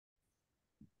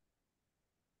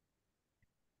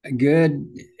Good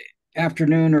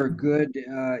afternoon or good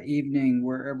evening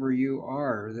wherever you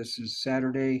are. This is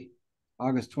Saturday,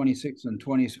 August 26th and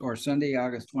 20 or Sunday,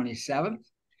 August 27th,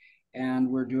 and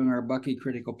we're doing our Bucky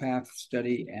Critical Path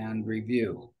study and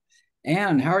review.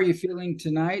 And how are you feeling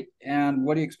tonight? And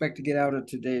what do you expect to get out of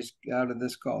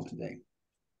this call today?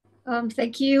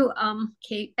 Thank you,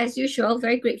 Kate. As usual,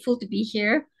 very grateful to be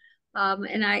here.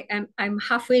 And I'm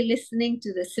halfway listening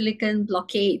to the Silicon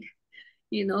blockade.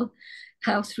 You know,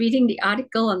 I was reading the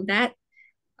article on that,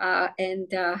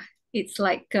 and it's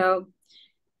like you're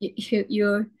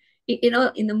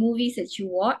in the movies that you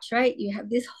watch, right? You have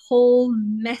this whole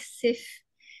massive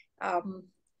um,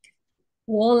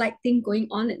 war-like thing going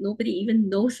on that nobody even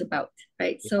knows about,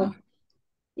 right? Yeah. So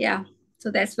yeah,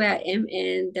 so that's where I am,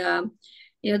 and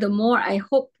the more I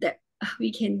hope that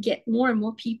we can get more and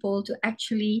more people to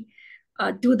actually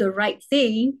do the right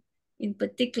thing, in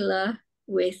particular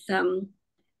with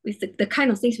the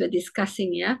kind of things we're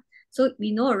discussing. Yeah, so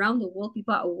we know around the world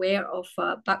people are aware of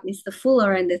Buckminster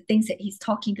Fuller and the things that he's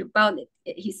talking about,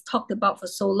 that he's talked about for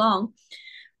so long.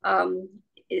 Um,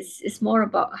 it's more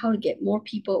about how to get more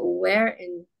people aware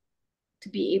and to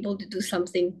be able to do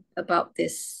something about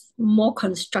this more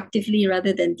constructively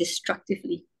rather than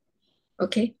destructively.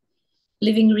 Okay,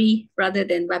 livingry rather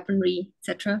than weaponry,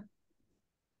 etc.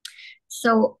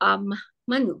 So,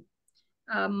 Manu,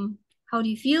 um, how do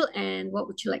you feel, and what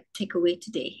would you like to take away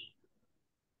today?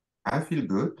 I feel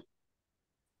good.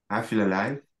 I feel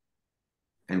alive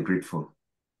and grateful.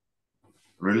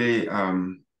 Really,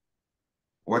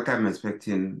 what I'm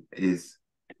expecting is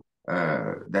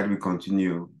that we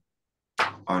continue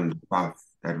on the path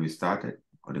that we started,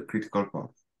 on the critical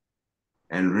path,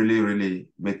 and really, really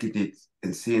making it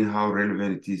and seeing how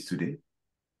relevant it is today,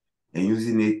 and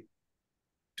using it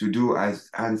to do, as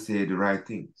Anne said, the right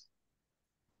things.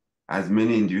 As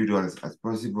many individuals as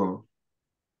possible,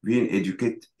 being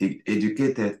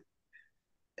educated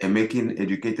and making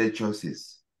educated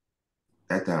choices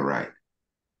that are right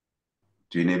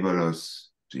to enable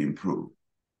us to improve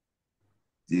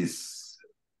this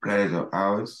planet of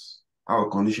ours, our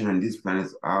condition on this planet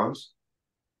of ours,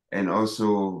 and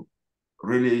also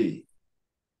really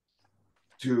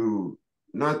to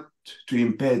not to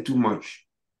impair too much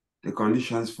the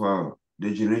conditions for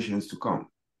the generations to come.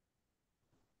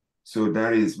 So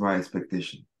that is my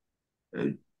expectation. Uh,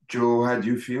 Joe, how do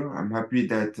you feel? I'm happy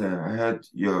that I heard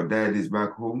your dad is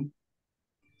back home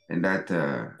and that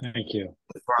Thank you.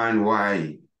 find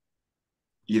why,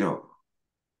 you know,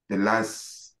 the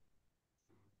last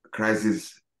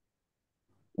crisis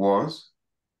was.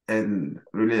 And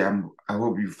really, I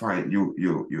hope you find you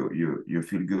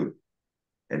feel good.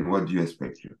 And what do you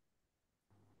expect? You?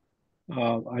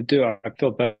 I do. I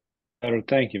feel better.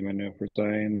 Thank you, Manu, for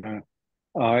saying that.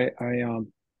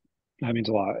 That means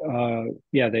a lot.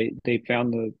 Yeah, they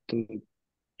found the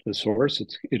source.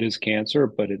 It is cancer,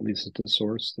 but at least it's the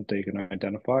source that they can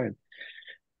identify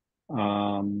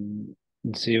and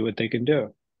see what they can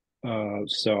do.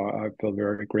 So I feel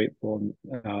very grateful.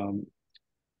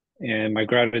 And my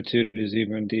gratitude is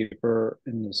even deeper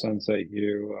in the sense that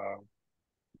you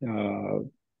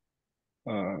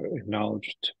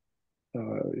acknowledged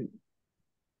my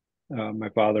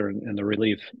father and the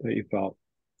relief that you felt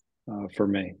for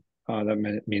me.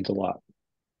 That means a lot.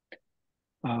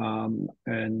 And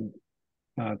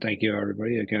thank you,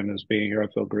 everybody. Again, as being here, I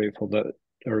feel grateful that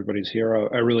everybody's here.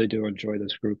 I really do enjoy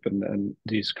this group and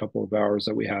these couple of hours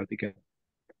that we have together.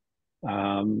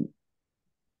 Um,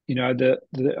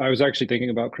 I was actually thinking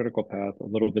about Critical Path a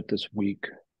little bit this week,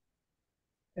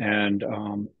 and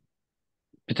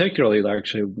particularly,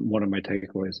 actually, one of my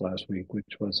takeaways last week,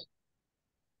 which was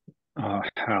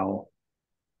how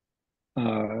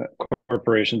uh,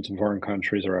 corporations in foreign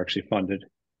countries are actually funded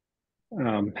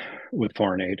with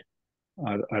foreign aid.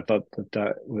 I thought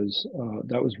that was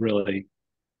really.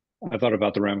 I thought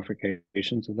about the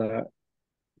ramifications of that,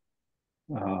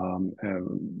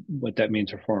 and what that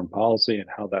means for foreign policy, and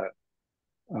how that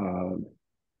um,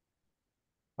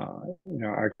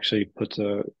 actually puts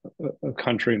a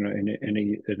country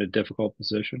in a difficult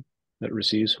position that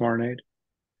receives foreign aid.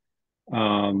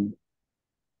 Um,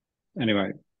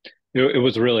 anyway, it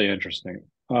was really interesting.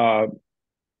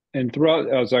 And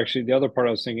throughout, I was actually the other part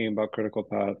I was thinking about Critical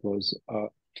Path was,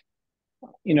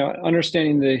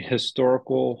 understanding the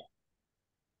historical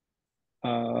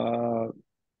uh,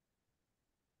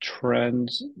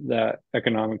 trends, that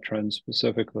economic trends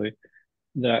specifically,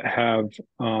 that have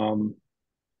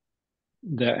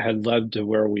that had led to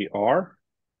where we are,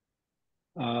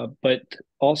 but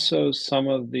also some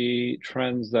of the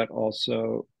trends that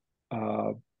also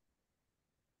uh,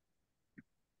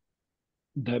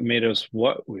 that made us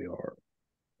what we are.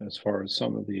 as far as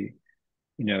some of the,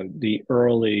 the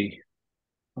early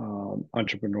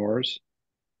entrepreneurs,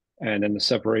 and then the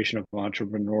separation of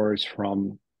entrepreneurs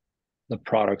from the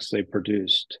products they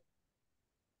produced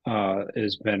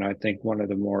has been, I think, one of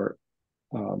the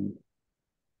um,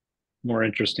 more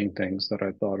interesting things that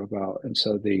I thought about. And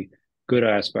so the good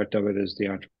aspect of it is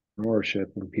the entrepreneurship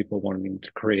and people wanting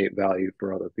to create value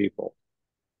for other people.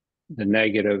 The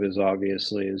negative is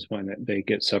obviously is when they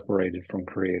get separated from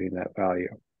creating that value.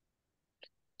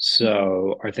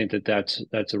 So I think that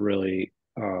that's a really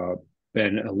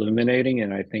been illuminating,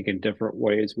 and I think in different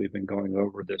ways we've been going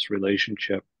over this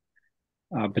relationship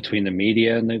between the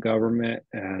media and the government,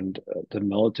 and the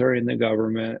military and the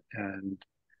government,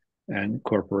 and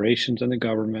corporations and the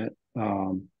government,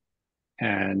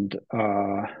 and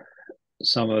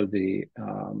some of the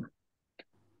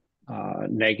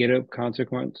negative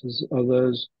consequences of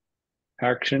those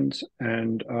actions.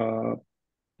 And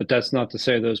but that's not to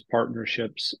say those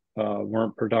partnerships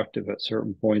weren't productive at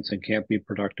certain points and can't be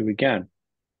productive again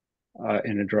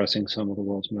in addressing some of the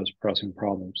world's most pressing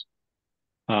problems.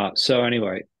 So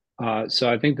anyway, so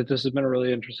I think that this has been a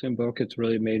really interesting book. It's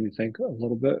really made me think a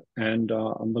little bit, and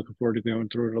I'm looking forward to going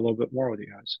through it a little bit more with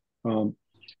you guys.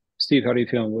 Steve, how do you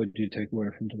feel? What do you take away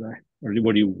from today? Or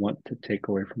what do you want to take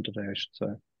away from today, I should say?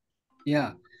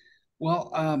 Yeah.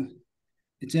 Well,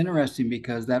 it's interesting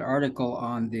because that article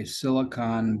on the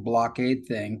Silicon blockade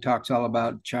thing talks all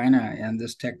about China and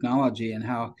this technology, and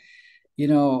how,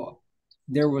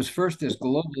 there was first this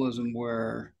globalism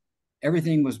where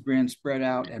everything was being spread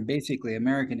out, and basically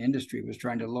American industry was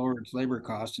trying to lower its labor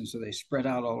costs, and so they spread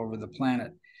out all over the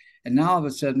planet. And now all of a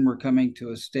sudden we're coming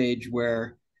to a stage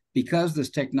where, because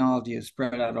this technology is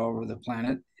spread out all over the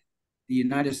planet, the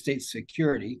United States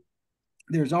security,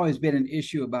 there's always been an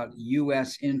issue about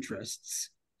U.S.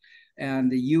 interests,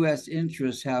 and the U.S.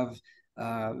 interests have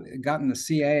gotten the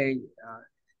CIA.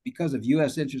 Because of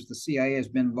U.S. interests, the CIA has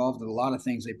been involved in a lot of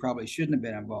things they probably shouldn't have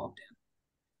been involved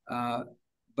in.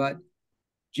 But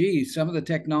gee, some of the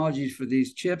technologies for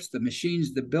these chips, the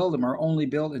machines that build them are only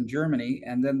built in Germany,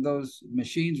 and then those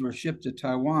machines were shipped to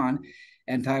Taiwan,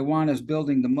 and Taiwan is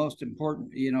building the most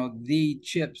important, the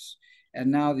chips. And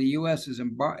now the U.S. has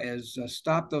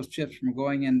stopped those chips from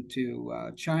going into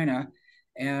China,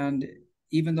 and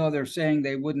even though they're saying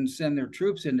they wouldn't send their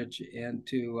troops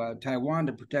into Taiwan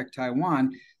to protect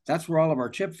Taiwan, that's where all of our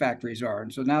chip factories are.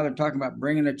 And so now they're talking about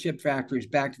bringing the chip factories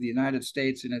back to the United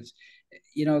States, and it's,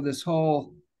 this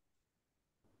whole,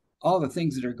 all the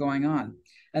things that are going on.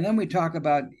 And then we talk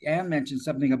about, Anne mentioned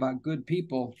something about good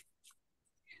people.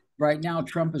 Right now,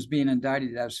 Trump is being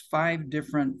indicted. There's 5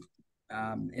 different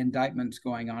indictments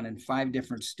going on in 5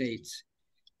 different states.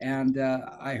 And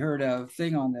I heard a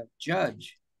thing on the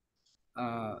judge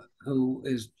who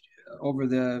is over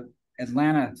the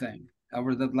Atlanta thing,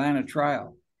 over the Atlanta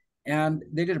trial. And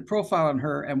they did a profile on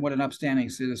her and what an upstanding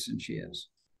citizen she is.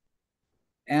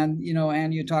 And,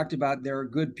 Anne, you talked about there are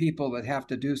good people that have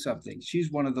to do something.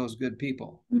 She's one of those good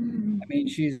people. Mm-hmm. I mean,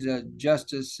 she's a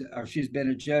justice, or she's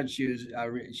been a judge. She's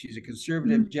a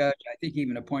conservative judge, I think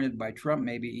even appointed by Trump,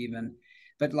 maybe even.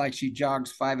 But like, she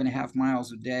jogs 5.5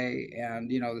 miles a day, and,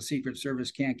 the Secret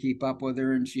Service can't keep up with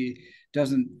her, and she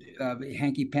doesn't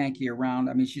hanky-panky around.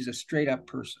 I mean, she's a straight up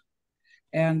person.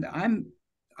 And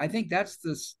I think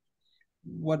that's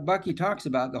what Bucky talks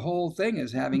about. The whole thing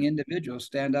is having individuals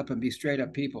stand up and be straight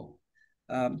up people.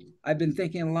 I've been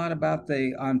thinking a lot about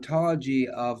the ontology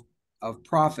of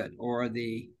profit, or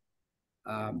the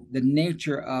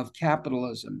nature of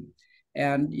capitalism.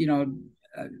 And,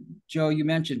 Joe, you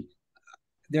mentioned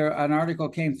an article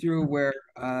came through where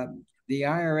the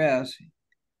IRS,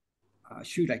 I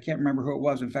can't remember who it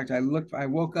was. In fact, I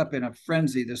woke up in a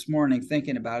frenzy this morning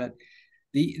thinking about it.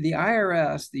 The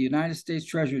IRS, the United States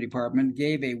Treasury Department,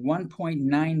 gave a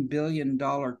 $1.9 billion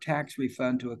tax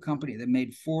refund to a company that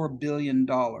made $4 billion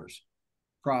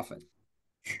profit.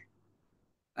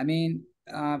 I mean,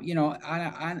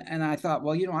 I thought,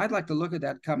 well, I'd like to look at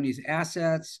that company's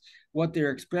assets, what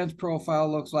their expense profile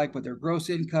looks like, what their gross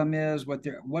income is,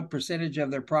 what percentage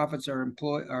of their profits are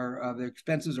their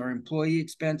expenses are employee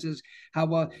expenses. How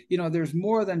well, there's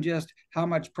more than just how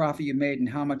much profit you made and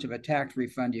how much of a tax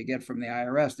refund you get from the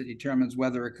IRS that determines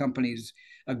whether a company's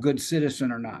a good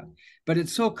citizen or not. But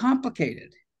it's so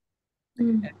complicated.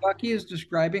 And Bucky is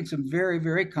describing some very,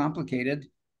 very complicated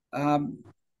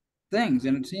things.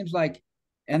 And it seems like,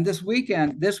 and this week,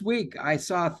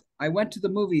 I went to the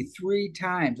movie 3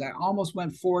 times. I almost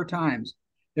went 4 times.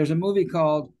 There's a movie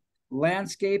called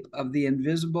Landscape of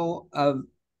Invisible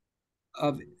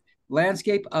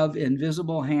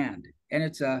Hand. And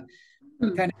it's a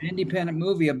kind of independent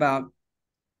movie about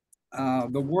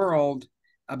the world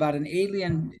about an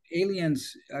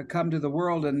aliens come to the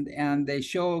world, and they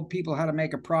show people how to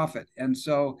make a profit. And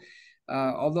so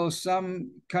although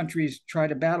some countries try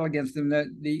to battle against them,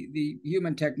 the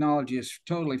human technology is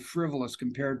totally frivolous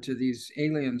compared to these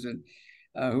aliens, and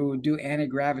who do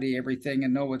anti-gravity everything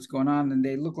and know what's going on. And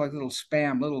they look like little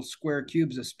spam, little square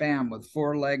cubes of spam with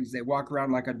 4 legs. They walk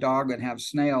around like a dog and have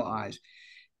snail eyes.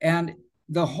 And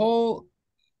the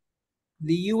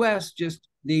US, just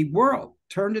the world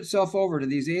turned itself over to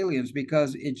these aliens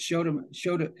because it showed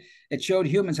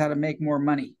humans how to make more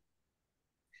money.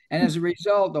 And as a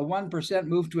result, the 1%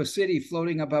 moved to a city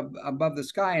floating above the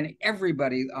sky, and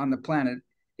everybody on the planet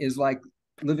is like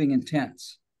living in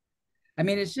tents. I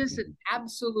mean, it's just an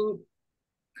absolute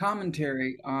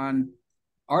commentary on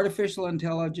artificial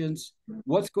intelligence,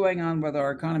 what's going on with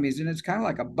our economies. And it's kind of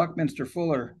like a Buckminster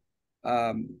Fuller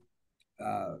kind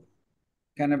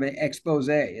of an expose.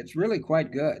 It's really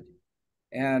quite good.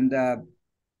 And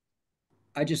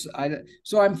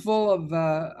so I'm full of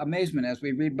amazement as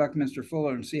we read Buckminster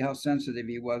Fuller and see how sensitive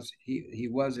he was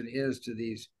and is to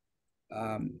these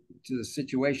to the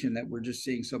situation that we're just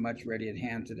seeing so much ready at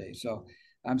hand today. So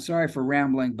I'm sorry for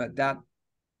rambling, but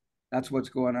that's what's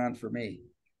going on for me.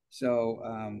 So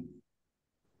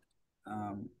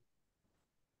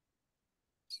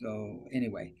so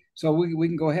anyway, so we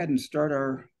can go ahead and start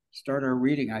our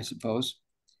reading, I suppose.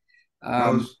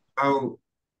 I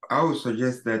would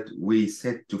suggest that we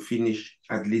set to finish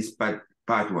at least part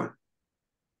 1,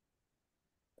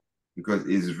 because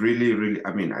it's really,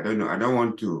 I mean, I don't know, I don't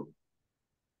want to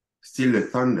steal the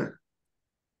thunder,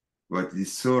 but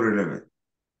it's so relevant.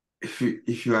 If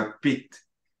you have picked,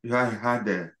 if I had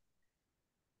a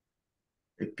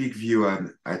peak view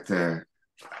at the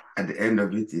end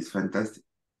of it, is fantastic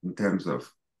in terms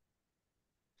of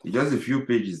just a few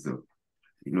pages though.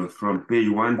 You know, from page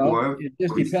 112,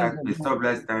 we stopped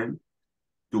last time,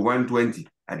 to 120,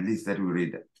 at least that we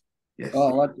read that. Yes.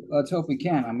 Well, let's hope we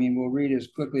can. I mean, we'll read as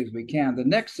quickly as we can. The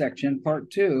next section, part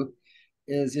 2,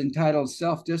 is entitled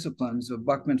Self-Disciplines of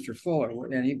Buckminster Fuller,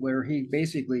 where he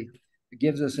basically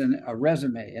gives us a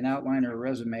resume, an outline or a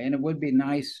resume. And it would be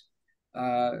nice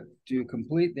to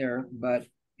complete there, but,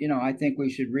 you know, I think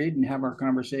we should read and have our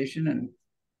conversation,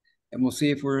 and we'll see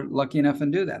if we're lucky enough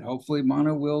and do that. Hopefully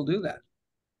Mono will do that.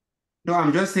 No,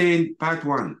 I'm just saying part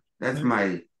 1. That was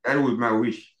my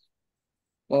wish.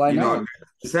 Well, I know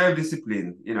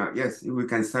self-discipline, you know, yes, if we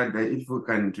can start that, if we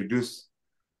can introduce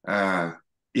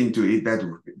into it, that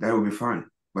would be fine.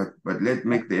 But let's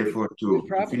make the effort to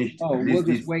finish. We'll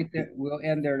just wait there. We'll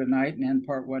end there tonight and end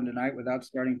part 1 tonight without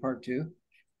starting part 2.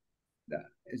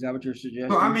 Is that what you're suggesting?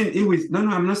 No, I mean, no,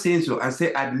 I'm not saying so. I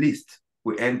say at least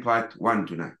we end part 1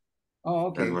 tonight. Oh,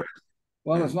 okay.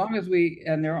 Well, as long as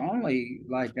and there are only,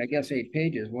 like, I guess 8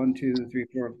 pages. 1, 2, 3,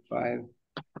 4, 5,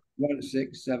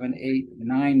 6, 7, 8,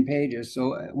 9 pages.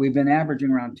 So we've been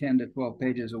averaging around 10 to 12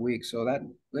 pages a week. So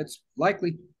let's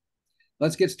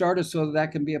get started so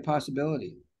that can be a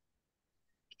possibility.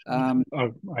 I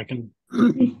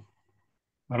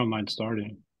don't mind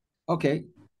starting. Okay,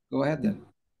 go ahead then.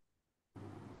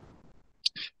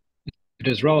 It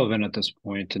is relevant at this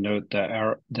point to note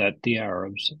that the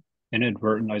Arabs'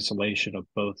 inadvertent isolation of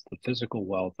both the physical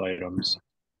wealth items,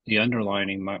 the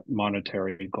underlying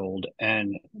monetary gold,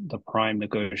 and the prime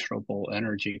negotiable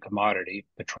energy commodity,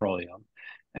 petroleum,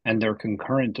 and their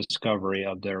concurrent discovery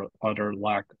of their utter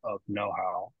lack of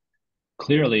know-how,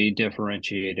 clearly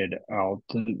differentiated out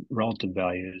the relative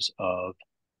values of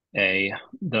the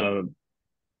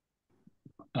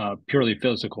purely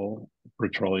physical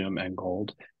petroleum and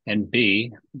gold, and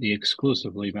B, the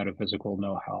exclusively metaphysical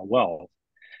know-how wealth.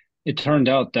 It turned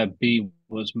out that B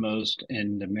was most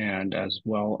in demand as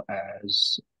well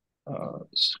as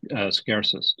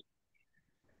scarcest.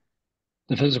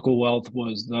 The physical wealth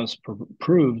was thus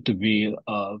proved to be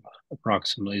of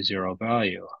approximately 0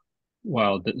 value,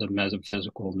 while the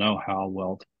metaphysical know-how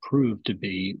wealth proved to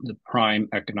be the prime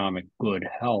economic good,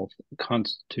 health,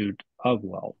 constituent of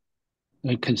wealth.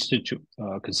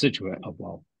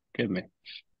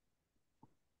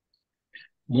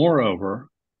 Moreover,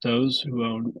 those who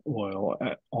own oil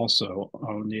also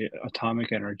own the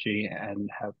atomic energy and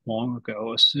have long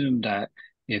ago assumed that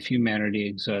if humanity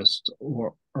exists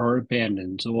or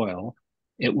abandons oil,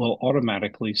 it will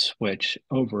automatically switch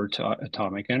over to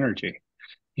atomic energy.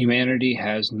 Humanity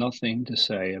has nothing to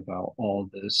say about all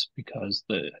this because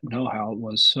the know-how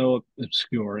was so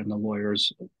obscure and the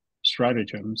lawyers'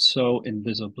 stratagem so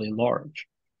invisibly large.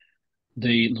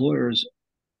 The lawyers'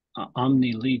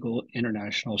 omni-legal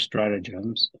international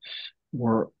stratagems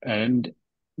were and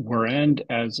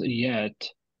as yet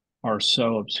are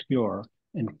so obscure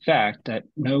In fact, that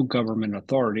no government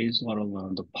authorities, let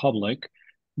alone the public,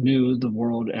 knew the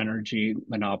world energy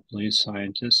monopoly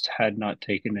scientists had not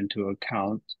taken into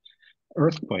account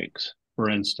earthquakes, for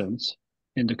instance,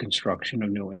 in the construction of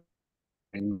new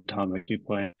atomic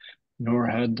plant, nor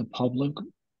had the public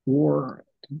or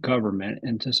government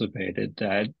anticipated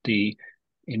that the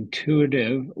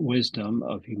intuitive wisdom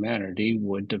of humanity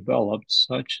would develop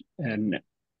such an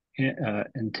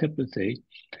antipathy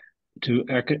to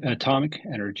atomic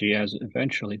energy as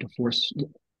eventually to force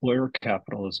oil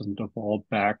capitalism to fall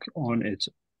back on its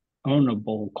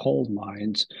ownable coal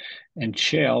mines and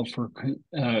shale for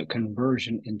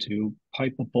conversion into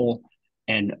pipeable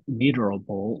and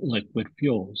meterable liquid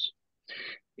fuels.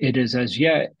 It is as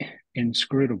yet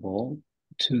inscrutable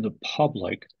to the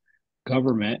public,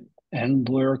 government, and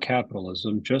lawyer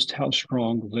capitalism just how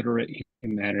strong literate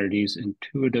humanity's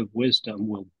intuitive wisdom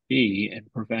will be in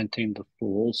preventing the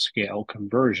full-scale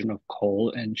conversion of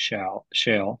coal and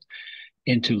shale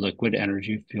into liquid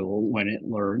energy fuel when it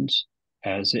learns,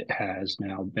 as it has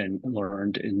now been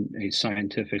learned in a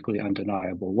scientifically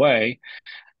undeniable way,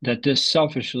 that this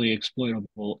selfishly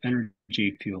exploitable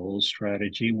energy fuel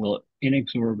strategy will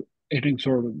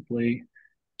inexorably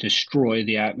destroy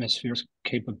the atmosphere's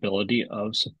capability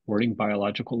of supporting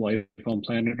biological life on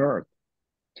planet Earth.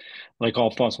 Like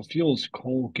all fossil fuels,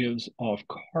 coal gives off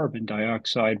carbon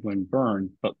dioxide when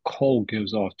burned, but coal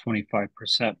gives off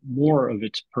 25% more of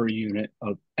its per unit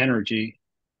of energy.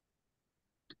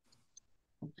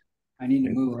 I need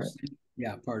to move.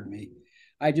 Yeah, pardon me.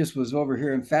 I just was over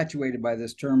here infatuated by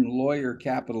this term lawyer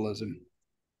capitalism.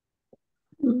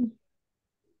 Go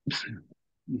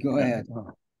ahead.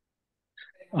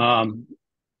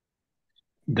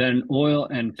 Than oil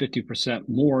and 50%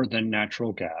 more than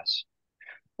natural gas.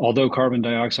 Although carbon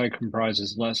dioxide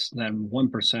comprises less than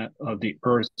 1% of the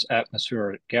Earth's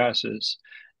atmospheric gases,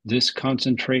 this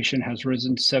concentration has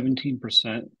risen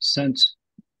 17% since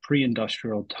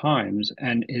pre-industrial times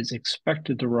and is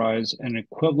expected to rise an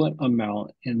equivalent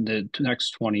amount in the next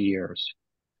 20 years.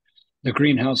 The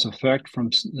greenhouse effect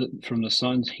from the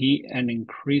sun's heat and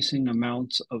increasing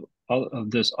amounts of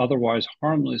this otherwise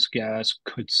harmless gas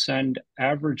could send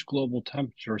average global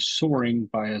temperature soaring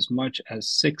by as much as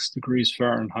 6 degrees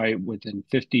Fahrenheit within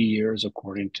 50 years,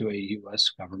 according to a US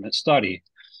government study.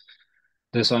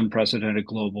 This unprecedented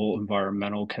global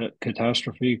environmental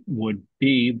catastrophe would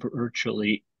be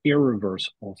virtually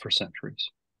irreversible for centuries.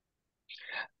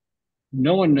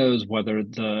 No one knows whether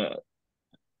the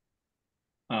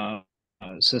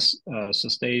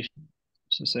cessation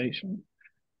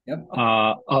Yep.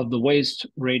 Of the waste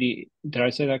did I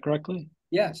say that correctly?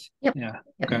 Yes. Yep. Yeah.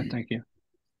 Okay. Thank you.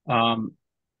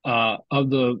 Of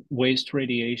the waste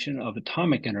radiation of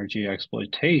atomic energy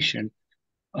exploitation,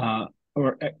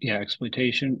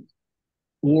 exploitation,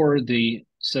 or the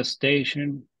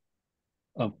cessation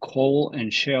of coal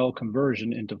and shale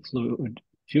conversion into fluid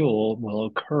fuel will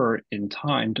occur in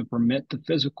time to permit the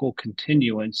physical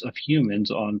continuance of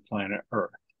humans on planet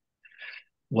Earth.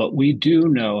 What we do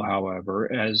know,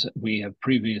 however, as we have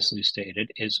previously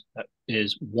stated, is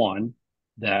one,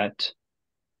 that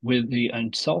with the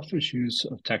unselfish use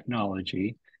of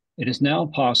technology, it is now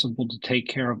possible to take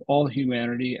care of all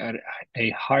humanity at a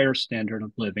higher standard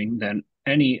of living than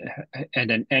any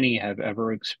have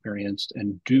ever experienced,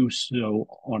 and do so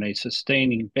on a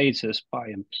sustaining basis by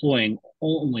employing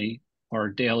only our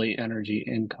daily energy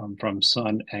income from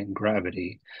sun and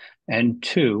gravity. And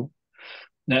two,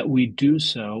 that we do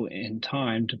so in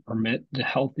time to permit the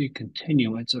healthy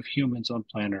continuance of humans on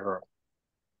planet Earth.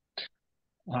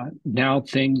 Now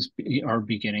things are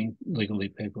beginning, legally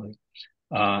piggly.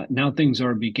 Now things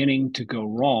are beginning to go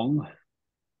wrong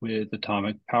with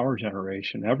atomic power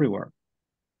generation everywhere.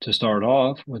 To start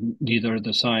off with, neither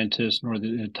the scientists nor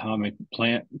the atomic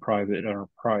plant private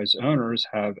enterprise owners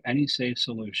have any safe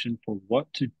solution for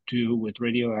what to do with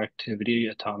radioactivity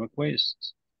atomic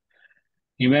wastes.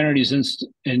 Humanity's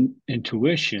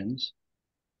intuitions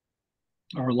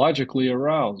are logically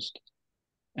aroused,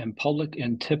 and public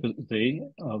antipathy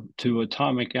to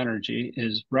atomic energy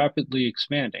is rapidly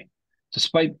expanding,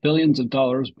 despite billions of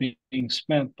dollars being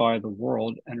spent by the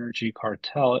World Energy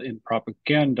Cartel in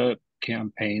propaganda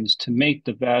campaigns to make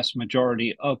the vast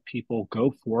majority of people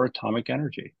go for atomic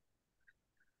energy.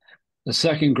 The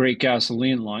second great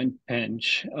gasoline line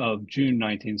pinch of June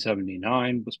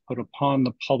 1979 was put upon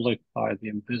the public by the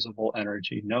Invisible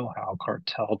Energy Know-How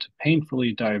Cartel to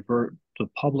painfully divert the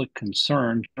public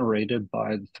concern generated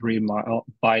by the 3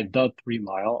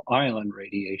 Mile Island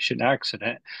radiation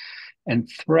accident and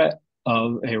threat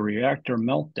of a reactor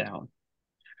meltdown.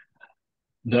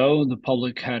 Though the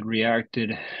public had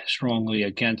reacted strongly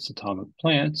against atomic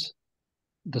plants,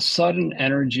 The sudden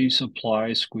energy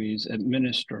supply squeeze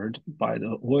administered by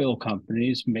the oil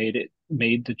companies made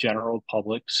the general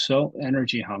public so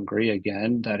energy hungry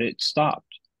again that it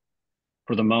stopped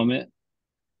for the moment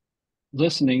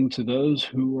listening to those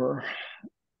who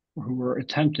were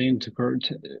attempting to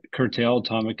curtail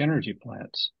atomic energy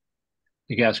plants.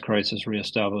 The gas crisis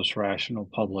reestablished rational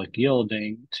public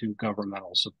yielding to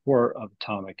governmental support of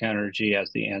atomic energy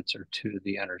as the answer to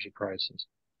the energy crisis.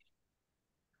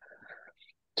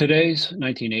 Today's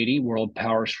 1980 world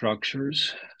power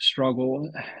structures struggle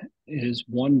is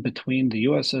one between the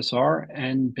USSR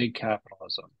and big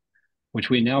capitalism, which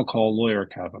we now call lawyer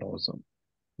capitalism,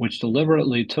 which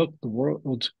deliberately took the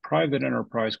world's private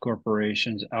enterprise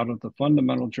corporations out of the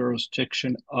fundamental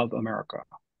jurisdiction of America.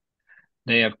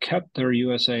 They have kept their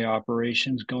USA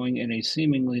operations going in a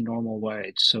seemingly normal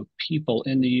way, so people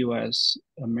in the US,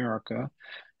 America,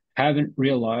 haven't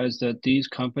realized that these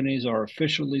companies are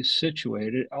officially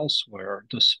situated elsewhere,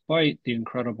 despite the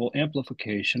incredible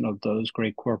amplification of those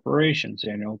great corporations'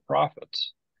 annual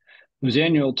profits, whose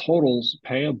annual totals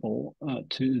payable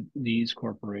to these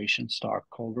corporation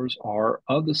stockholders are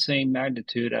of the same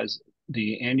magnitude as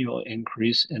the annual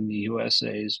increase in the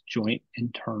USA's joint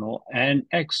internal and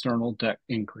external debt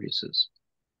increases.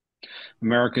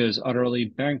 America is utterly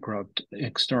bankrupt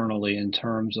externally in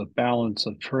terms of balance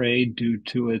of trade due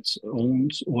to its own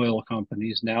oil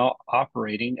companies now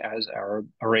operating as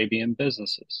Arabian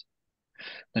businesses.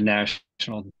 The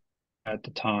national debt at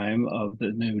the time of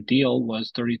the New Deal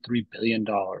was $33 billion.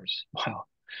 Wow.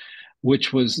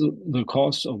 Which was the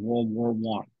cost of World War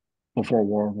I. Before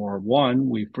World War I,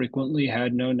 we frequently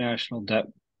had no national debt,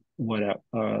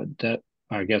 debt,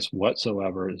 I guess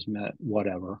whatsoever is meant,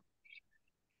 whatever.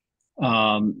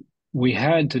 We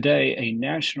had today a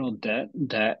national debt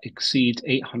that exceeds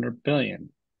 800 billion.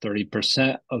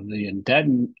 30% of the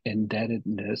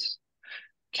indebtedness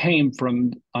came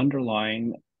from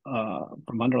underlying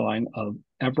of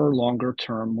ever longer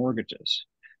term mortgages.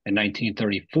 In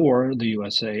 1934, the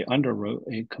USA underwrote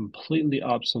a completely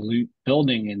obsolete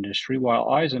building industry while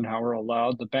Eisenhower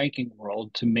allowed the banking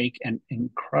world to make an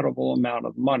incredible amount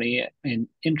of money in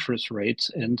interest rates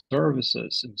and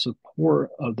services in support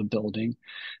of the building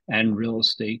and real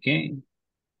estate game,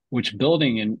 which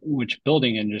building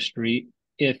industry,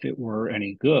 if it were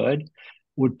any good,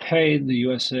 would pay the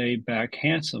USA back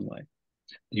handsomely.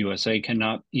 The USA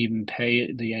cannot even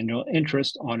pay the annual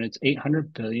interest on its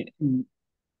 800 billion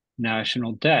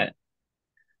national debt.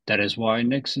 That is why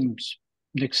Nixon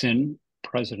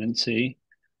presidency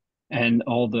and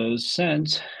all those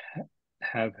since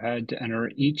have had to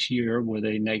enter each year with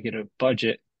a negative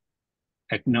budget,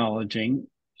 acknowledging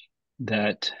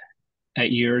that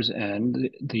at year's end,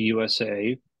 the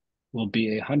USA will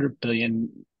be 100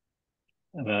 billion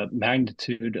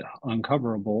magnitude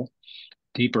uncoverable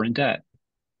deeper in debt.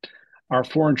 Our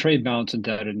foreign trade balance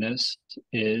indebtedness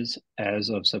is, as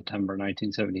of September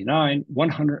 1979,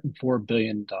 $104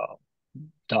 billion.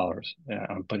 Yeah,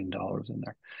 I'm putting dollars in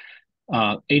there.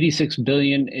 86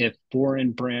 billion if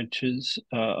foreign branches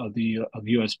of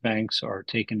U.S. banks are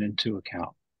taken into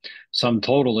account. Sum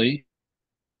totally,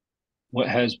 what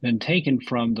has been taken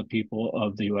from the people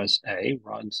of the USA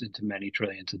runs into many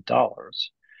trillions of dollars.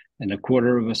 In a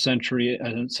quarter of a century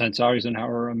since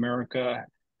Eisenhower, America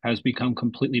has become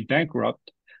completely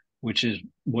bankrupt, which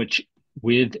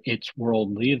with its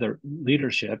world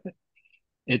leadership,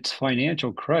 its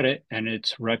financial credit, and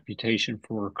its reputation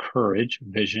for courage,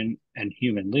 vision, and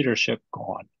human leadership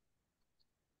gone.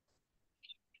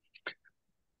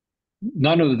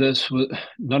 None of this was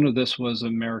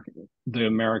the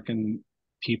American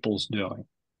people's doing.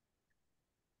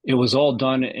 It was all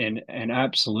done in an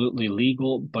absolutely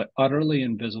legal but utterly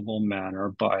invisible manner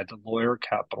by the lawyer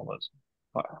capitalism.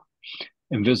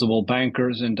 Invisible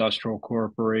bankers, industrial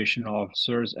corporation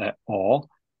officers at all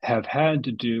have had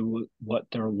to do what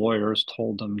their lawyers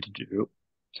told them to do.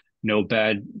 No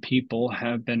bad people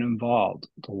have been involved.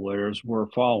 The lawyers were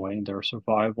following their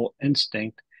survival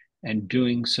instinct and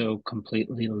doing so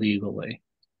completely legally.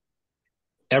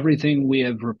 Everything we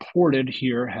have reported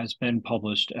here has been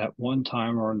published at one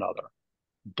time or another,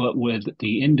 but with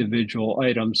the individual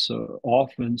items so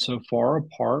often so far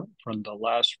apart from the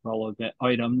last relevant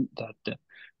item that the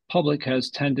public has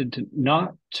tended to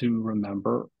not to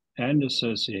remember and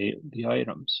associate the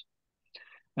items.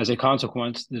 As a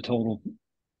consequence, the total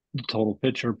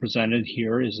picture presented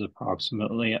here is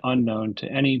approximately unknown to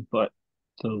any but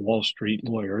the Wall Street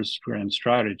lawyers and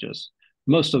strategists,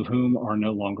 most of whom are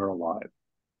no longer alive.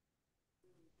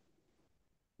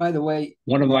 By the way,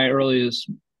 one of my earliest.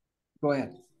 Go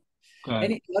ahead.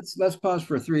 Let's pause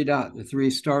for the three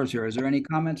stars here. Is there any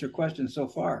comments or questions so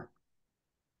far?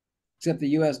 except the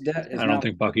U.S. debt is I now don't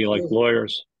think 4 Bucky likes trillion.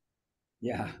 lawyers.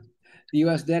 Yeah, the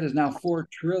U.S. debt is now $4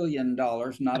 trillion, not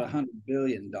 $100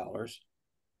 billion.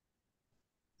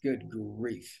 Good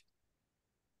grief!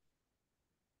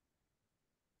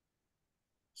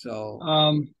 So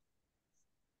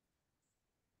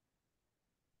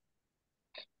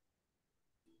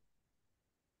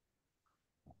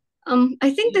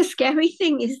I think the scary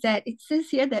thing is that it says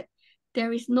here that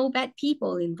there is no bad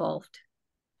people involved.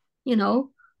 You know,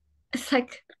 it's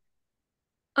like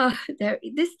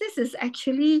this is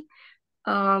actually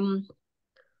um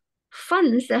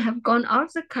funds that have gone out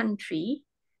of the country,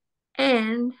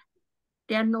 and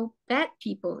there are no bad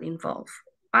people involved.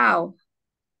 Wow.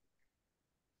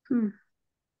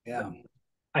 yeah,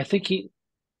 I think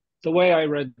the way I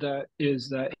read that is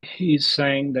that he's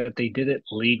saying that they did it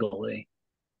legally,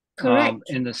 Correct.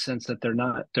 in the sense that they're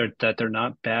not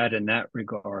bad in that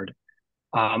regard.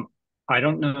 Um, I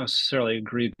don't necessarily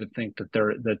agree to think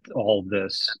that all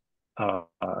this uh,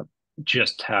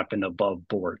 just happened above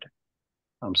board.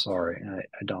 I'm sorry,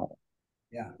 I don't.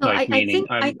 yeah, No, Like, I meaning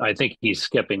think I I think he's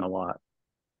skipping a lot.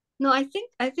 no, I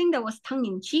think that was tongue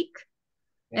in cheek,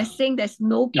 yeah, as saying there's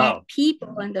no bad Oh,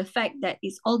 people, and the fact that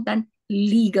it's all done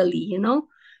legally.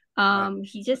 right.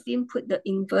 He just didn't put the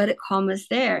inverted commas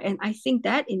there, and I think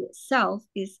that in itself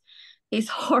is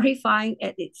horrifying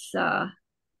at its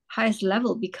highest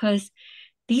level, because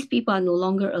these people are no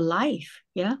longer alive.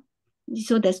 Yeah,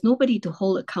 so there's nobody to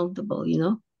hold accountable.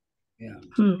 Yeah.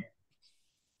 Hmm.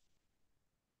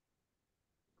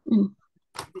 Hmm.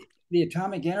 The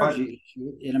atomic But energy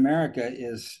issue in America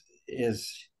is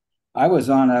I was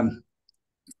on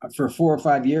for 4 or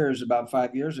 5 years, about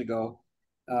 5 years ago.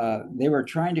 They were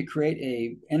trying to create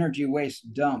a energy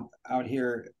waste dump out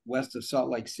here west of Salt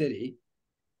Lake City,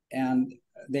 and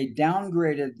they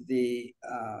downgraded the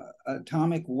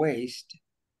atomic waste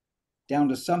down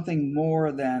to something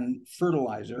more than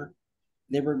fertilizer.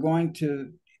 They were going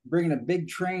to bring in big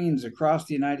trains across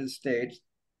the United States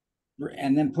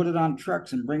and then put it on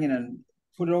trucks and bring it in,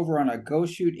 put it over on a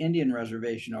Goshute Indian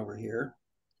reservation over here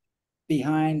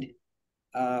behind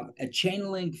a chain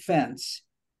link fence.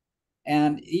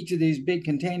 And each of these big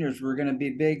containers were going to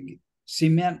be big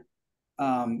cement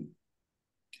um,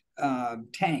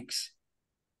 tanks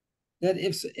that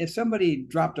if somebody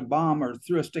dropped a bomb or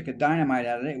threw a stick of dynamite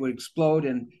at it, it would explode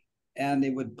and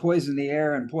it would poison the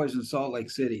air and poison Salt Lake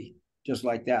City just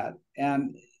like that.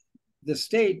 And the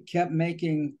state kept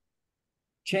making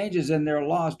changes in their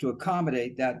laws to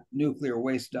accommodate that nuclear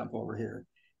waste dump over here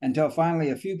until finally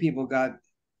a few people got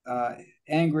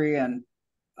angry and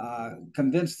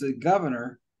convinced the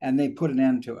governor, and they put an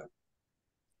end to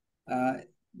it.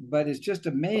 But it's just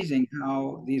amazing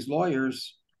how these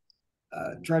lawyers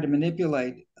try to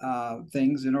manipulate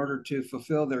things in order to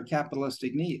fulfill their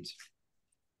capitalistic needs.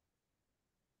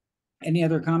 Any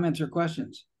other comments or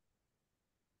questions?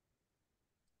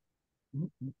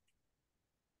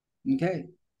 Okay.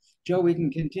 Joe, we can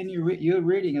continue you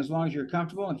reading as long as you're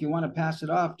comfortable. If you want to pass it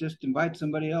off, just invite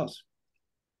somebody else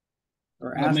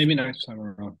or well, ask. maybe next time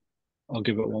around, I'll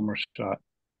give it one more shot.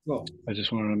 Cool. I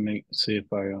just wanted to see if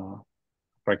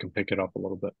I can pick it up a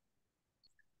little bit.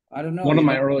 I don't know. One of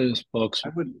my earliest books. I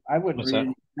wouldn't What's read that?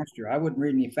 any faster. I wouldn't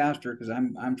read any faster because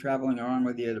I'm traveling around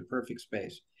with you at a perfect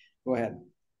space. Go ahead.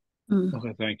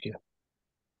 Okay, thank you.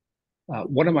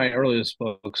 One of my earliest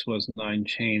books was Nine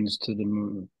Chains to the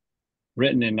Moon,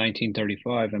 written in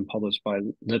 1935 and published by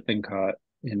Lippincott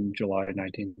in July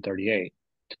 1938,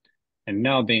 and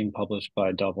now being published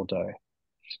by Doubleday.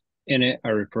 In it, I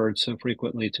referred so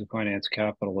frequently to finance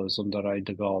capitalism that I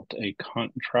developed a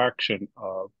contraction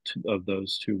of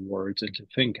those two words into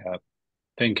FinCap.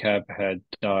 FinCap had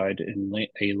died in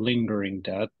a lingering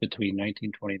death between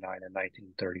 1929 and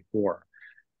 1934.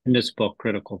 In this book,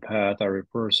 Critical Path, I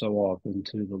refer so often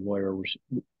to the lawyer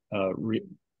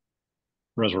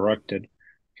resurrected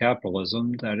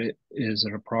capitalism that it is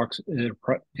approximate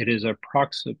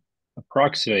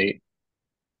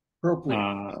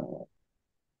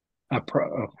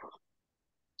Appropriate.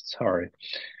 sorry,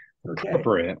 Okay.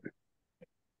 appropriate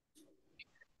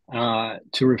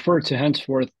to refer to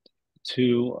henceforth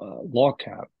to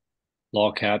LawCap.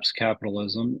 LawCap's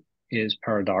capitalism is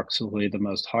paradoxically the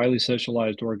most highly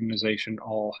socialized organization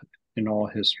in all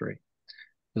history.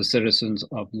 The citizens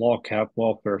of LawCap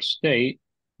welfare state,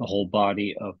 the whole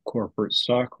body of corporate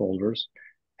stockholders,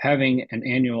 having an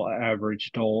annual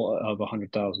average dole of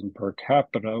 100,000 per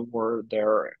capita, were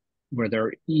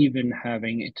they're even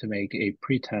having to make a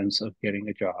pretense of getting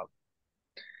a job.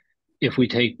 If we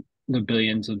take the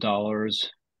billions of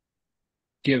dollars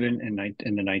given in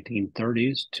the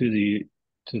 1930s to the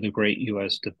to the great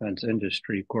U.S. defense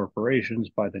industry corporations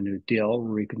by the New Deal,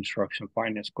 Reconstruction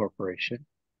Finance Corporation.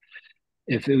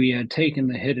 If we had taken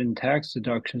the hidden tax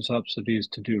deduction subsidies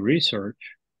to do research,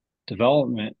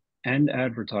 development, and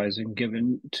advertising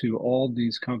given to all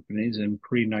these companies in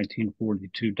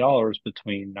pre-1942 dollars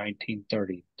between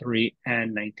 1933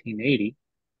 and 1980,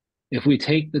 if we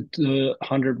take the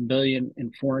 100 billion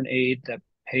in foreign aid that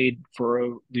paid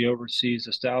for the overseas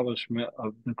establishment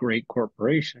of the great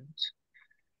corporations,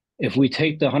 if we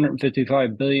take the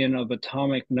 155 billion of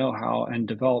atomic know-how and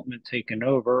development taken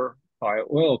over by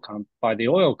the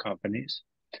oil companies,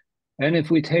 and if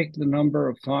we take the number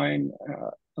of fine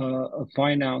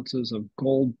ounces of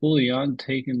gold bullion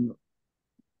taken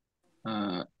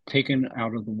out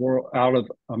of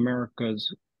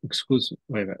America's exclusive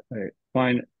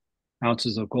fine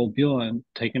ounces of gold bullion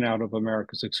taken out of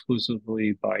America's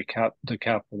exclusively by the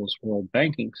capitalist world's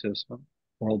banking system.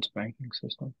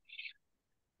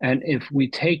 And if we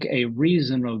take a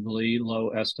reasonably low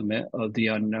estimate of the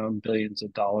unknown billions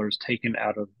of dollars taken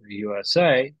out of the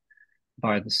USA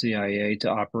by the CIA to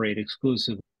operate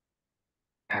exclusively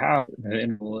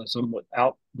imperialism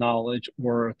without knowledge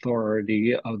or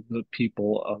authority of the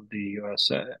people of the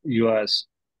US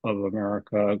of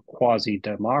America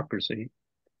quasi-democracy,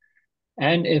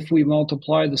 and if we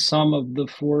multiply the sum of the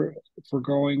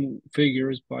foregoing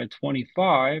figures by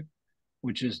 25,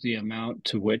 which is the amount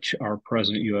to which our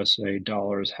present USA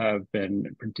dollars have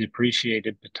been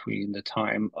depreciated between the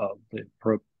time of the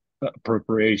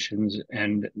appropriations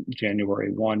and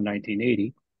January 1,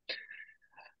 1980,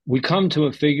 we come to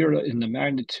a figure in the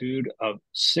magnitude of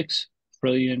 $6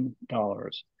 trillion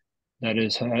that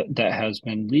has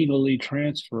been legally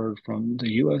transferred from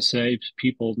the USA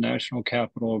People's National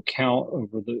Capital account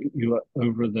over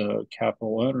the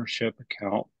capital ownership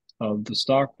account of the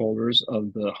stockholders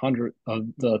of the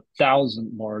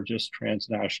 1,000 largest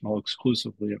transnational,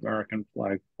 exclusively American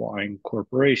flag flying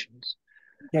corporations.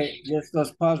 Okay,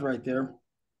 let's pause right there.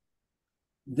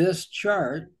 This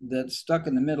chart that's stuck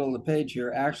in the middle of the page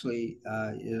here actually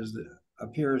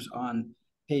appears on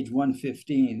page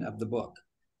 115 of the book,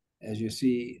 as you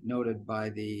see noted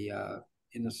by the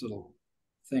in this little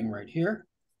thing right here.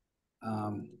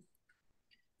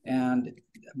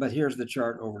 But here's the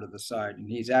chart over to the side, and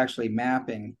he's actually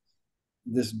mapping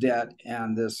this debt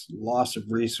and this loss of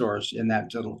resource in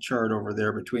that little chart over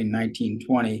there between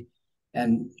 1920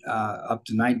 and up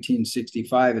to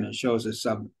 1965, and it shows us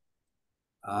some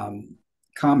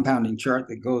compounding chart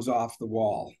that goes off the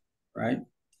wall, right?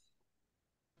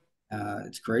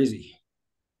 It's crazy.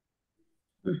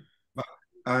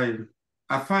 I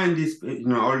find this,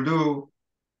 although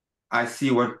I see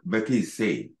what Becky is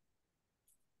saying,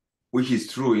 which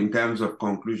is true in terms of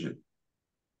conclusion,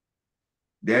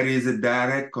 there is a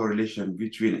direct correlation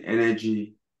between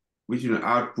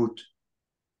output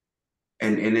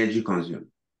and energy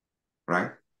consumed,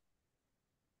 right?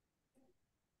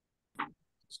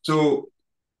 So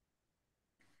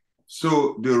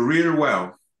the real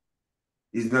wealth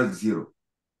is not zero.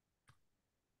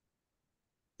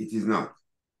 It is not.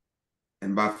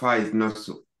 And by far is not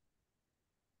so.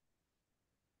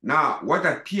 Now, what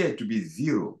appeared to be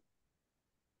zero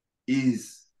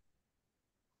is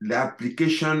the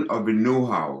application of a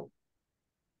know-how.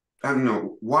 I don't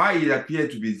know why it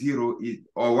appeared to be zero,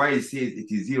 or why it says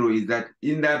it is zero, is that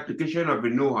in the application of a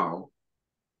know-how,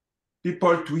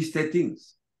 people twisted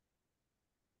things.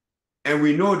 And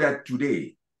we know that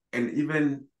today, and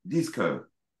even this curve,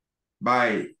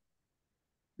 by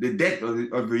the debt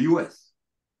of the US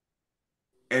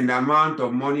and the amount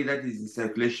of money that is in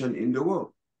circulation in the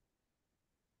world.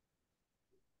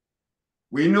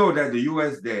 We know that the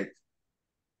US debt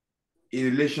in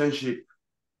relationship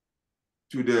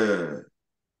to the,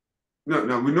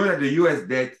 we know that the US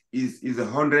debt is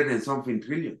 100 and something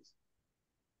trillions.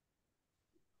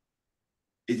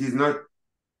 It is not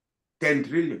 10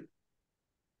 trillion.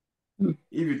 If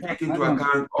you take into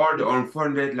account all the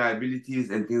unfunded liabilities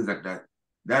and things like that,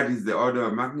 that is the order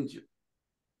of magnitude.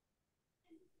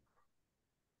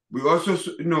 We also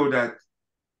know that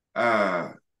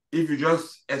if you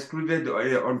just excluded the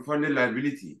unfunded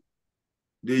liability,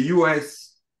 the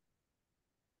US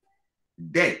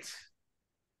debt,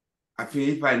 I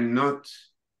think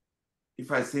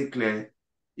if I say clear,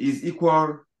 is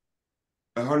equal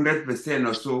 100%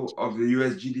 or so of the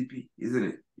US GDP, isn't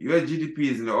it? US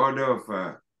GDP is in the order of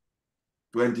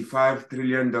 $25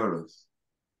 trillion.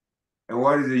 And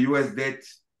what is the US debt?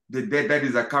 The debt that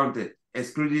is accounted,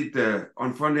 excluded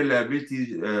unfunded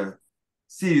liabilities.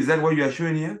 See, is that what you are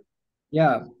showing here?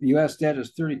 Yeah, US debt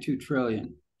is 32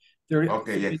 trillion.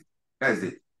 Okay, yes, that's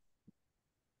it.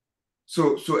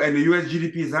 So and the US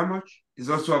GDP is how much? is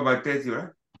also about 30, right?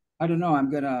 I don't know. I'm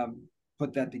gonna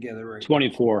put that together right now.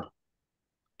 24.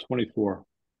 24.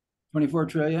 24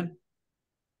 trillion.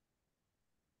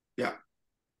 Yeah.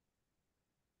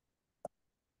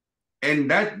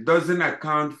 And that doesn't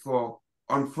account for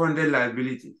unfunded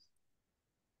liabilities.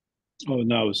 Oh,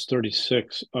 no, it's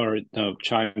 36. Or no,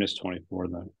 China's 24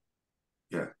 then.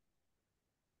 Yeah.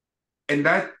 And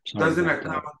that Sorry doesn't about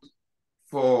account that.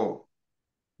 for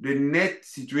the net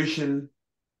situation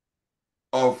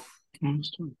of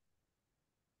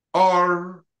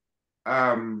all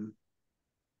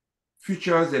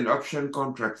futures and option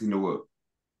contracts in the world.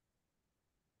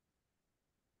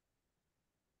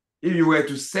 If you were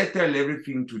to settle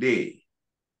everything today,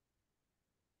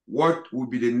 what would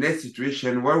be the net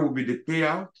situation? What would be the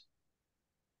payout?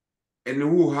 And who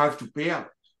will have to pay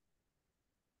out?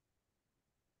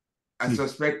 I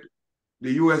suspect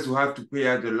the US will have to pay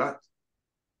out a lot.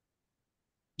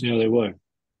 Yeah, they would.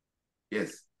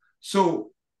 Yes.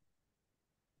 So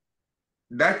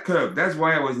that curve, that's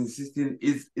why I was insisting,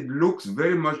 it looks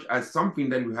very much as something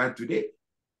that we had today.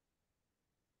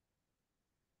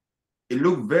 It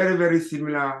looked very, very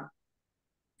similar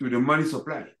to the money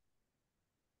supply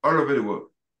all over the world.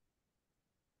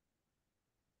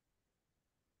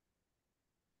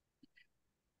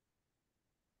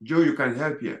 Joe, you can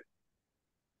help here.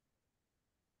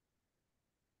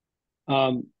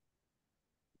 If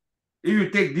you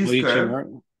take this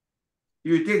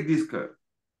curve,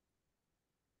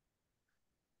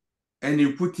 and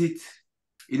you put it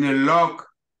in a log,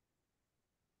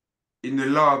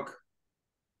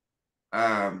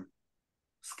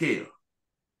 scale,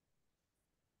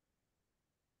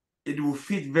 it will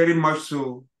fit very much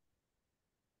so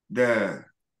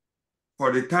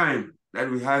for the time that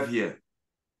we have here,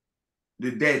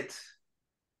 the debt,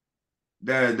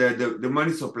 the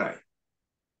money supply.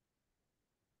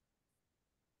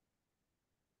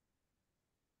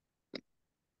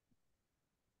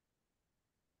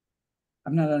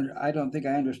 I don't think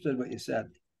I understood what you said.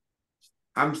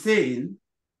 I'm saying,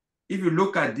 if you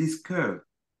look at this curve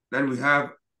that we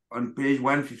have on page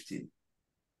 115.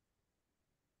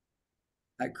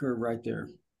 That curve right there.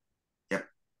 Yeah.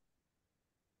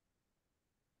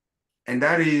 And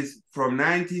that is from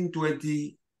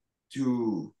 1920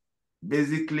 to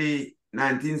basically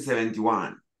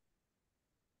 1971,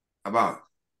 about.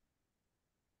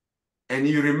 And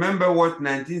you remember what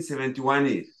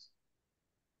 1971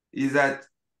 is that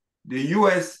the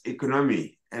US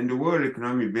economy and the world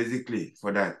economy, basically,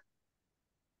 for that,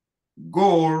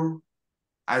 gold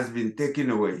has been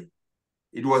taken away.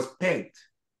 It was pegged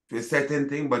to a certain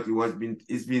thing, but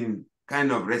it's been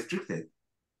kind of restricted.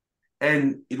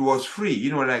 And it was free,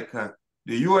 like the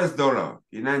US dollar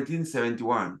in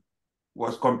 1971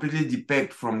 was completely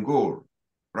depegged from gold,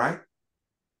 right?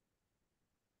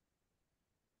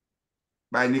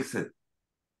 By Nixon.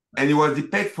 And it was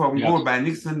depegged from gold by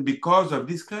Nixon because of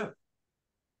this curve.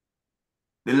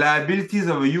 The liabilities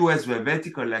of the US were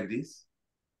vertical like this.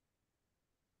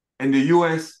 And the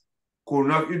US could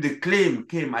not, if the claim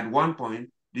came at one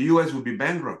point, the US would be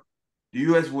bankrupt. The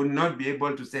US would not be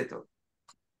able to settle.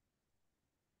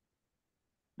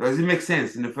 Does it make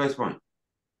sense in the first point?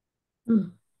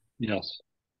 Yes.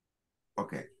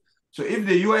 Okay. So if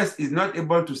the US is not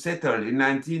able to settle in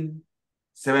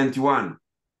 1971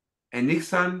 and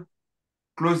President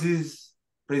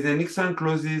Nixon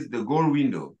closes the gold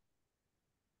window,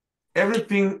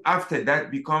 everything after that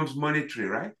becomes monetary,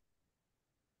 right?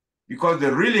 Because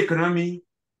the real economy,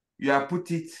 you have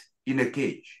put it in a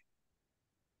cage.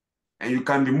 And you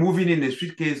can be moving in a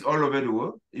suitcase all over the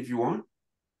world if you want.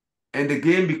 And the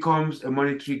game becomes a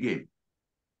monetary game.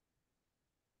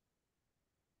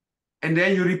 And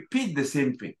then you repeat the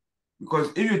same thing.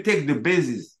 Because if you take the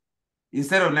basis,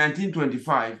 instead of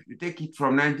 1925, you take it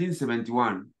from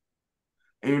 1971,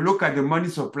 and you look at the money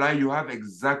supply, you have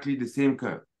exactly the same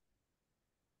curve.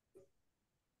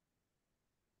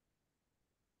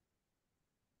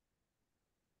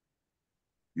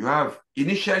 You have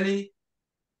initially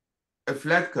a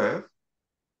flat curve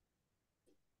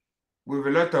with a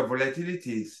lot of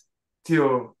volatilities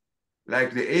till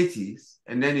like the 80s,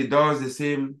 and then it does the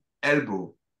same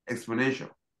elbow exponential.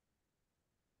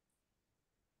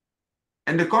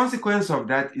 And the consequence of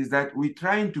that is that we're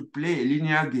trying to play a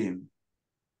linear game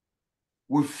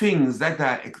with things that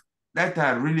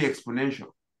are really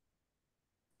exponential.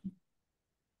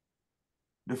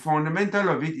 The fundamental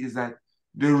of it is that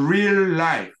the real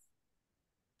life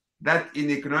that in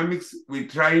economics we're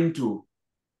trying to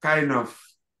kind of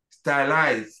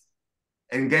stylize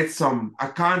and get some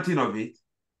accounting of it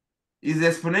is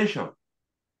exponential.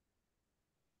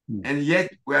 And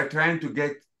yet we are trying to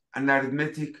get an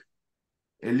arithmetic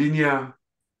a linear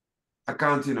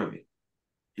accounting of it.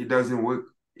 It doesn't work.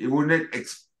 It wouldn't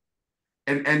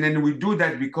and then we do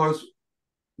that because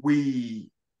we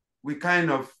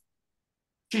kind of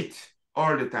cheat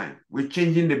all the time. We're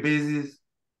changing the basis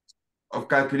of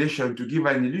calculation to give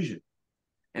an illusion.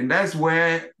 And that's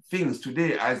where things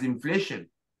today as inflation,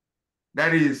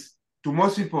 that is, to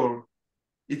most people,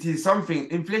 it is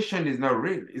something, inflation is not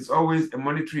real. It's always a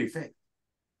monetary effect.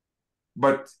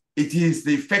 But it is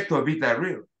the effect of it that are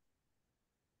real.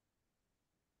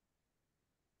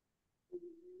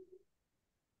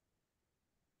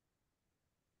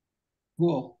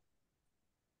 Cool.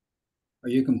 Are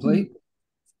you complete?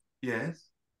 Yes.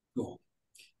 Cool.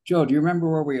 Joe, do you remember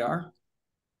where we are?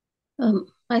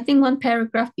 I think one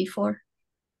paragraph before.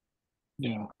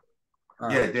 Yeah.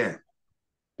 All Yeah, right. yeah.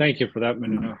 Thank you for that,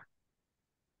 Manu.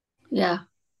 Yeah.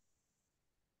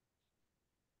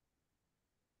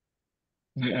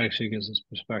 It actually gives us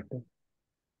perspective.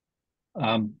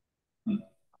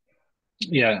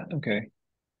 Yeah, okay.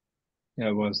 Yeah,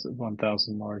 it was the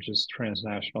 1,000 largest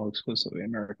transnational exclusively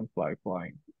American flag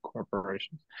flying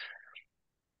corporations.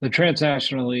 The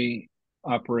transnationally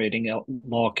operating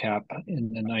LOGCAP in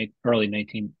the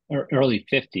early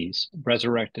 50s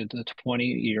resurrected the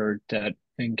 20-year debt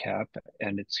fin cap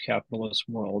and its capitalist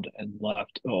world and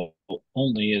left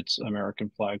only its American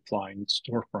flag flying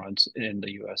storefronts in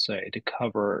the USA to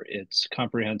cover its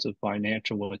comprehensive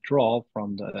financial withdrawal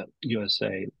from the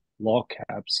USA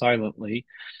LOGCAP silently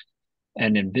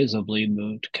and invisibly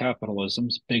moved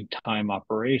capitalism's big time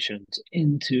operations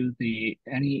into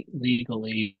any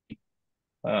legally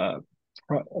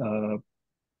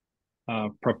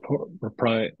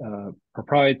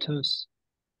proprietous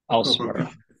elsewhere.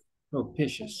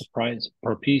 Propitious.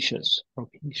 Propitious.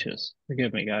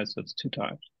 Forgive me, guys, that's 2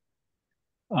 times.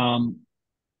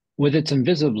 With its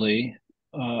invisibly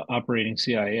operating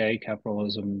CIA,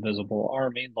 capitalism invisible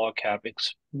army, LOGCAP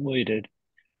exploited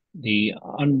the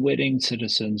unwitting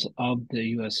citizens of the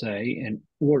USA in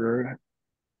order,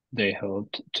 they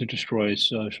hoped, to destroy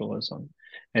socialism.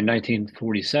 In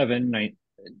 1947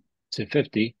 to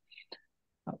 50,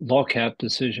 LOGCAP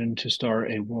decision to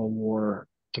start a World War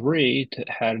III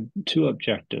had 2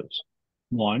 objectives.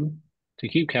 1, to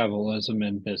keep capitalism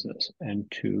in business, and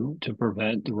 2, to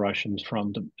prevent the Russians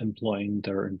from employing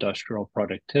their industrial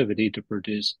productivity to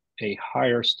produce a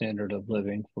higher standard of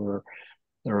living for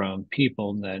their own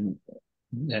people than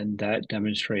that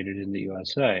demonstrated in the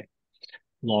USA.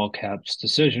 LOGCAP's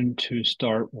decision to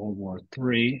start World War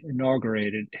III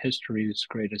inaugurated history's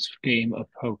greatest game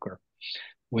of poker,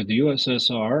 with the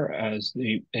USSR as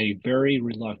a very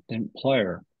reluctant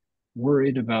player,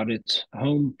 worried about its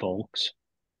home folks'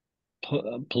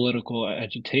 political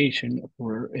agitation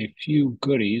for a few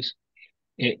goodies.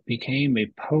 It became a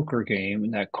poker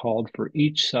game that called for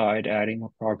each side adding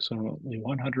approximately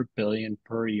 100 billion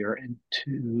per year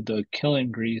into the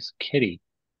Killing Grease kitty.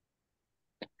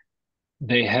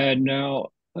 They had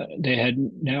now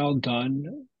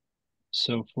done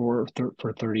so for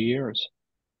 30 years.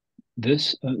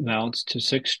 This amounts to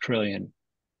 6 trillion.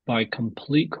 By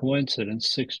complete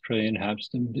coincidence, 6 trillion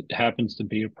happens to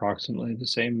be approximately the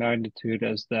same magnitude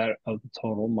as that of the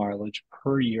total mileage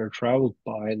per year traveled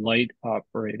by light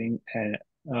operating at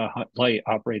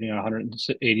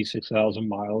 186,000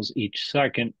 miles each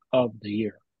second of the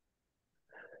year.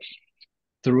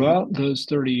 Throughout those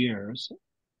 30 years,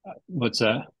 what's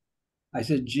that? I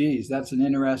said, geez, that's an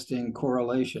interesting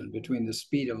correlation between the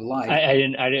speed of light. I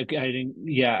didn't.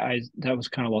 Yeah, that was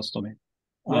kind of lost on me.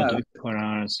 Yeah, To be quite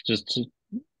honest,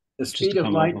 the speed of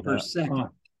light per second.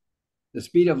 The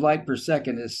speed of light per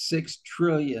second is 6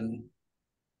 trillion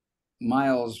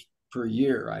miles per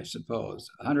year, I suppose.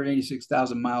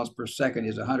 186,000 miles per second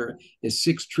is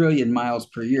 6 trillion miles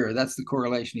per year. That's the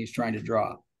correlation he's trying to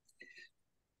draw.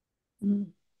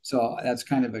 So that's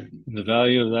kind of the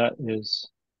value of that is.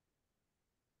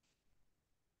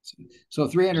 So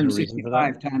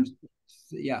 365 times,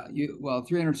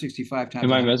 365 times.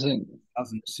 Am I missing?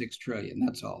 6 trillion.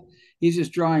 That's all. He's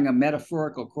just drawing a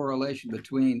metaphorical correlation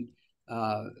between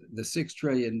the $6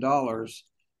 trillion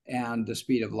and the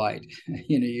speed of light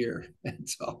in a year.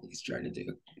 That's all he's trying to do.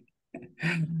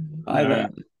 I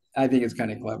think it's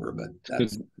kind of clever, but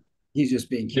he's just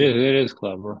being cute. It is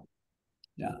clever.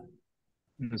 Yeah.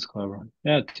 It is clever.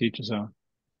 Yeah, teach his own.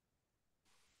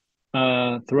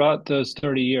 Throughout those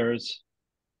 30 years,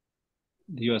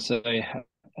 the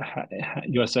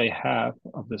USA half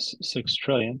of this 6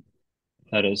 trillion,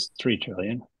 that is 3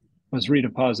 trillion, was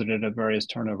redeposited at various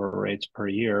turnover rates per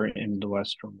year in the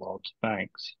Western world's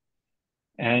banks,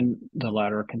 and the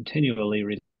latter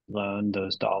continually loan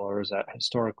those dollars at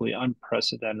historically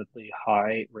unprecedentedly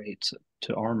high rates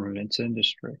to armaments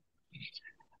industry.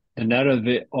 The net of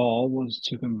it all was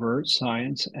to convert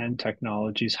science and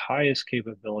technology's highest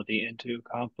capability into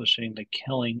accomplishing the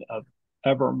killing of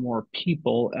ever more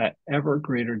people at ever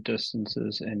greater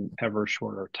distances in ever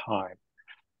shorter time.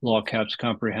 LawCap's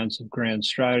comprehensive grand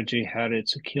strategy had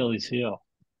its Achilles heel.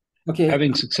 Okay,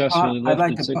 Having successfully I'd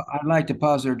like lifted I'd like to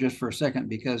pause there just for a second,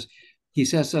 because he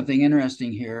says something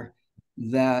interesting here,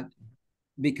 that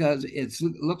because it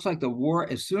looks like the war,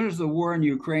 as soon as the war in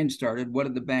Ukraine started, what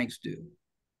did the banks do?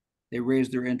 They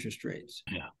raised their interest rates.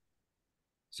 Yeah.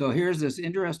 So here's this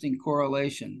interesting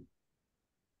correlation.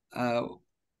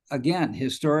 Again,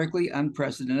 historically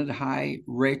unprecedented high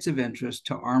rates of interest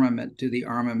to armament, to the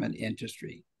armament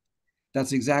industry.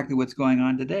 That's exactly what's going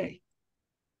on today.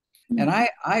 And I,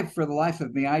 for the life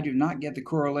of me, I do not get the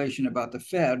correlation about the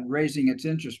Fed raising its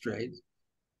interest rates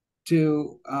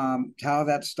to how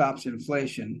that stops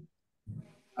inflation.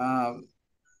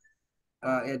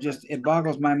 It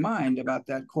boggles my mind about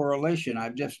that correlation.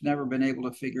 I've just never been able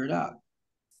to figure it out.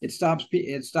 It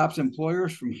stops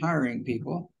employers from hiring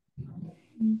people,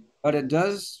 but it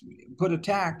does put a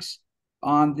tax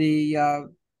on the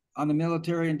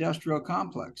military-industrial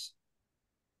complex.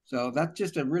 So that's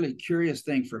just a really curious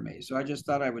thing for me. So I just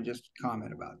thought I would just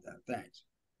comment about that. Thanks.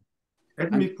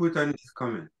 Let me put on this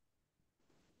comment.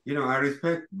 You know, I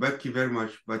respect Becky very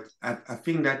much, but I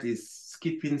think that is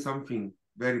skipping something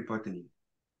very important.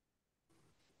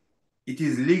 It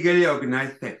is legally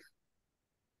organized theft,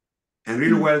 and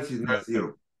real wealth is not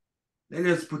zero. Let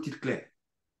us put it clear.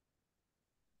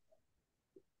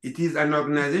 It is an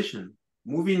organization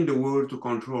moving the world to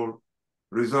control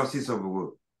resources of the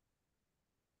world,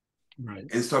 right,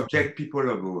 and subject people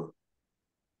of the world.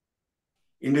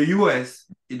 In the US,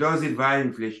 it does it via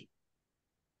inflation.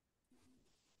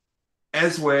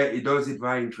 Elsewhere, it does it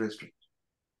via interest rate.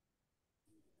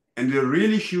 And the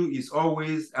real issue is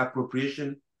always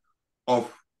appropriation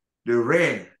of the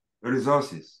rare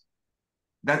resources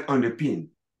that underpin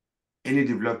any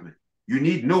development. You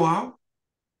need know-how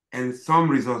and some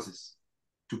resources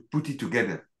to put it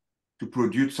together to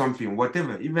produce something,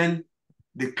 whatever, even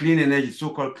the clean energy,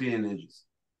 so-called clean energies.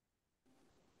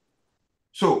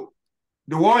 So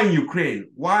the war in Ukraine,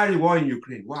 why the war in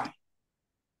Ukraine? Why?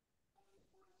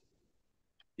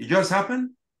 It just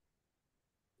happened?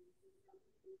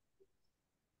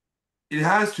 It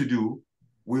has to do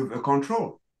with a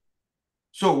control.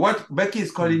 So what Becky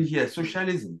is calling here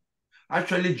socialism,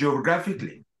 actually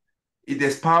geographically, it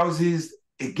espouses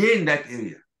again that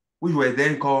area, which were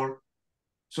then called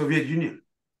Soviet Union.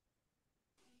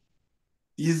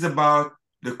 It's about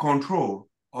the control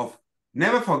of,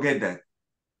 never forget that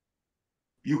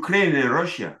Ukraine and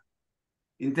Russia,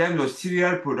 in terms of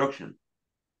cereal production,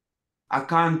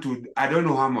 account to, I don't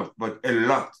know how much, but a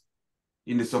lot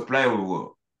in the supply of the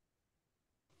world.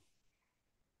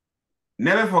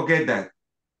 Never forget that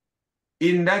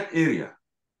in that area,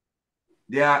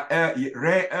 there are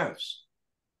rare earths.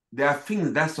 There are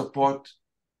things that support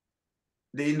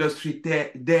the industry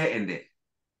there and there,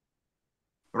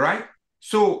 right?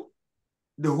 So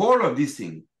the whole of this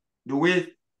thing, the way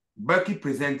Berkey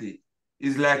presented,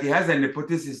 is like he has an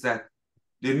hypothesis that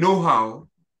the know-how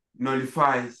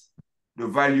nullifies the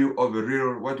value of a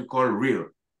real, what you call real.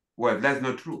 Well, that's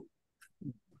not true.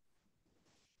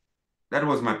 That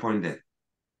was my point there.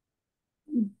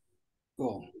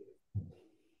 Cool.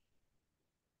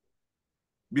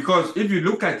 Because if you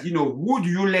look at, who do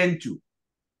you lend to?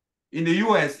 In the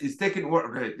US, it's taken,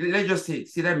 let's just say,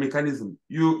 see that mechanism.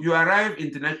 You arrive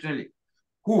internationally.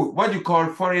 What you call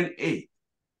foreign aid.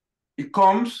 It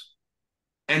comes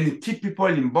and it keeps people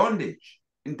in bondage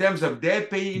in terms of their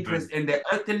paying interest, and they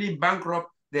utterly bankrupt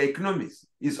their economies.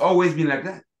 It's always been like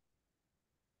that.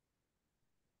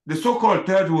 The so-called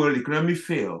third world economy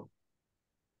failed,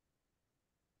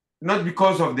 not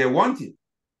because of their wanting.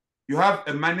 You have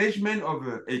a management of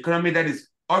an economy that is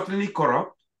utterly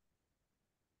corrupt,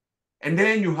 and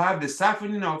then you have the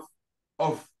siphoning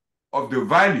of the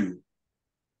value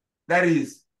that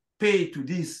is paid to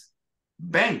these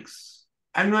banks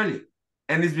annually.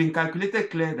 And it's been calculated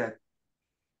clear that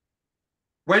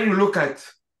when you look at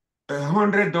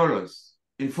 $100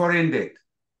 in foreign debt,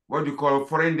 what you call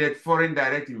foreign debt, foreign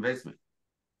direct investment,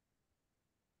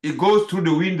 it goes through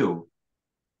the window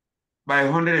by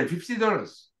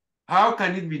 $150. How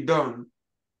can it be done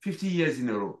 50 years in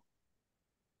a row?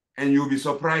 And you'll be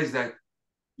surprised that,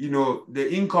 the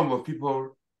income of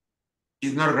people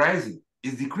is not rising,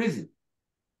 it's decreasing.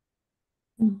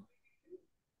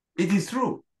 It is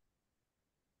true.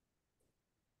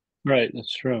 Right,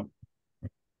 that's true.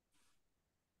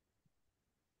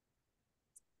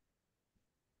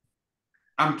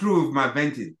 I'm through with my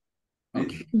venting.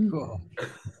 Okay, cool.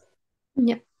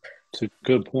 Yep. It's a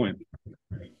good point.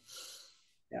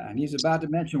 Yeah, and he's about to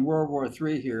mention World War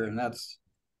III here, and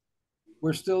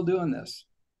we're still doing this.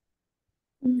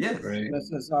 Yes. Right.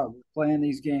 USSR, we're playing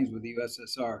these games with the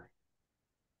USSR.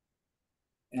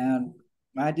 And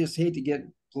I just hate to get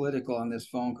political on this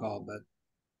phone call, but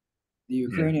the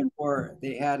Ukrainian war,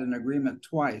 they had an agreement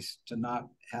twice to not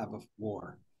have a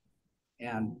war.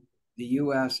 And the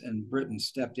US and Britain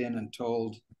stepped in and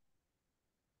told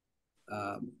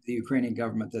the Ukrainian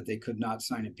government that they could not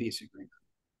sign a peace agreement.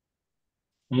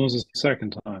 It was the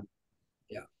second time.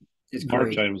 Yeah, it's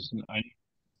March, crazy.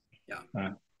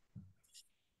 Yeah.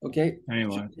 Okay,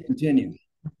 Anyway. continue.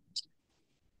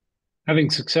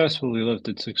 Having successfully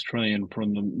lifted 6 trillion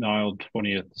from the Nile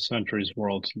 20th century's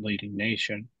world's leading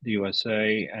nation, the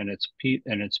USA and its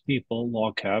people,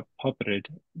 LOGCAP, puppeted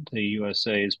the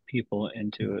USA's people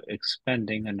into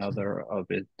expending another of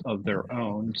their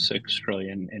own 6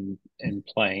 trillion in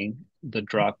playing the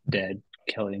drop-dead,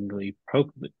 killingly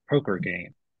poker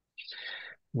game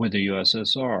with the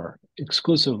USSR,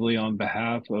 exclusively on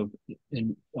behalf of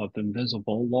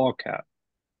invisible LOGCAP.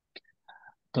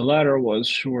 The latter was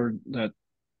sure that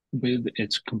with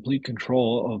its complete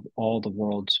control of all the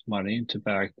world's money to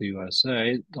back the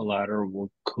USA, the latter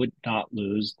could not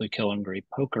lose the Killingree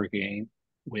poker game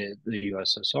with the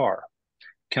USSR.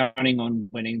 Counting on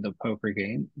winning the poker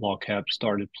game, LOGCAP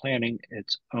started planning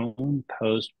its own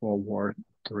post-World War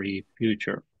III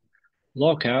future.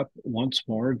 LOGCAP once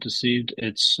more deceived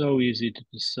its so easy to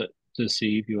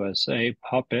deceive USA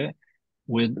puppet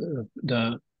with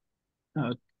the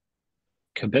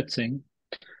kibitzing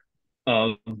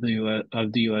of the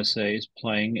USA's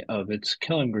playing of its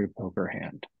Killingree poker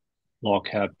hand.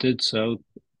 LOGCAP did so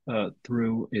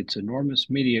through its enormous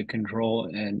media control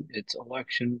and its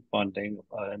election funding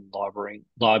and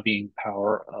lobbying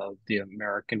power of the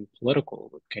American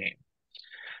political game.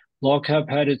 LOGCAP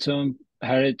had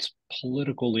its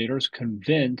political leaders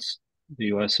convince the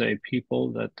USA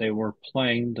people that they were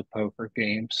playing the poker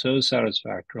game so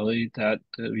satisfactorily that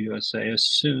the USA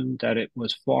assumed that it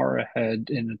was far ahead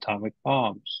in atomic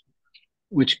bombs,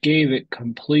 which gave it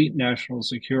complete national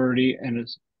security and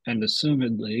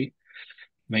assumedly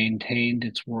maintained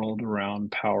its world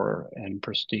around power and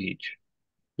prestige.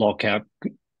 LOGCAP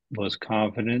was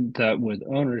confident that with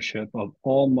ownership of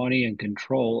all money and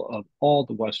control of all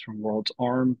the Western world's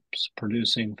arms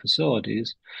producing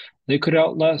facilities, they could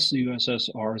outlast the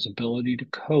USSR's ability to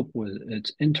cope with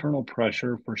its internal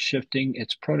pressure for shifting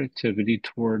its productivity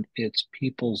toward its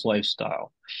people's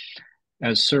lifestyle.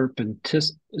 As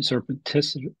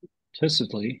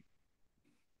surreptitiously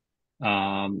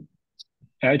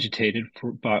agitated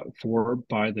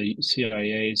by the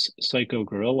CIA's psycho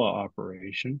guerrilla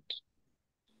operations.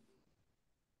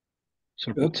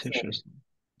 Surreptitious.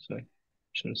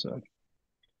 Should have said.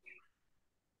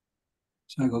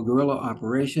 Psycho guerrilla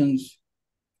operations.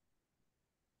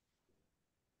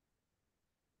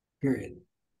 Period.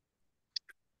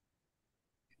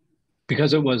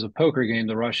 Because it was a poker game,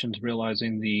 the Russians,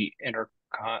 realizing the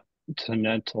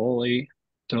intercontinentally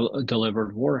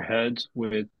delivered warheads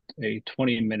with a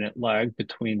 20-minute lag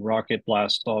between rocket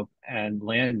blastoff and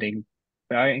landing,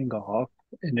 Bangkok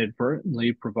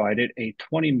inadvertently provided a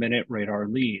 20-minute radar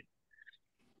lead.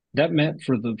 That meant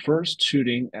for the first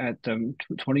shooting at them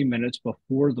 20 minutes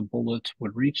before the bullets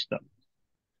would reach them,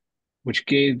 which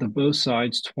gave the both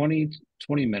sides 20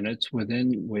 minutes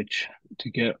within which to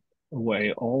get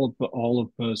away all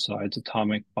of both sides'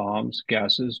 atomic bombs,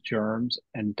 gases, germs,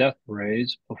 and death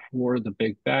rays before the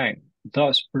Big Bang,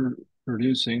 thus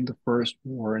producing the first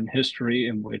war in history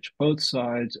in which both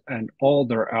sides and all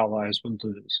their allies would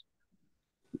lose.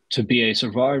 To be a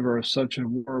survivor of such a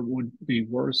war would be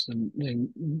worse than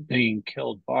being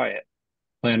killed by it.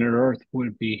 Planet Earth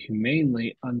would be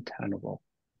humanely untenable.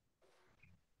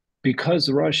 Because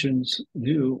the Russians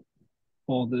knew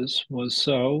all this was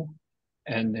so,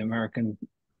 and the American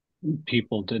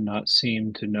people did not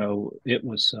seem to know it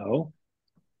was so,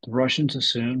 the Russians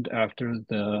assumed after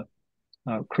the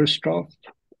Khrushchev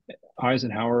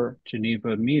Eisenhower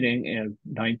Geneva meeting in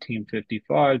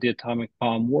 1955, the atomic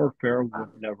bomb warfare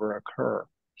would never occur.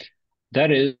 That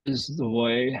is the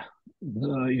way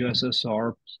the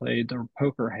USSR played their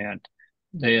poker hand.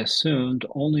 They assumed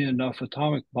only enough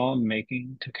atomic bomb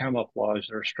making to camouflage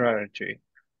their strategy,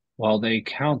 while they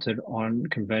counted on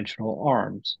conventional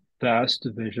arms, vast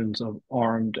divisions of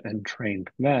armed and trained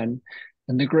men,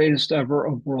 and the greatest ever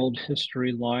of world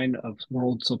history line of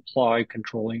world supply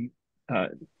controlling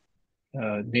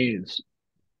natives.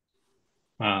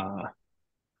 The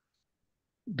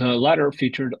latter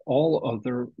featured all of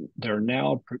their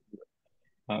now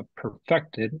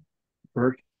perfected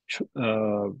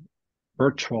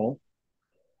virtual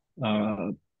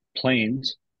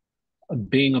planes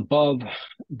being above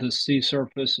the sea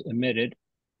surface emitted,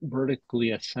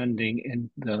 vertically ascending in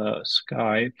the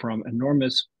sky from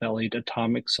enormous bellied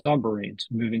atomic submarines,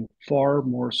 moving far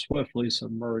more swiftly,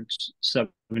 submerged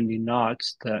 70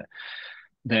 knots that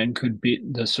then could be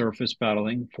the surface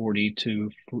battling 40 to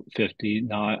 50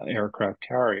 knot aircraft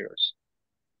carriers.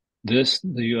 This,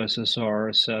 the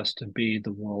USSR assessed to be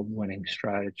the world-winning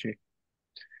strategy.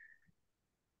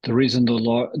 The reason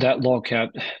that LOGCAP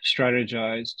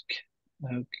strategized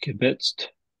kibitzed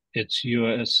its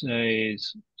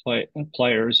USA's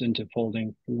players into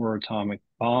folding 4 atomic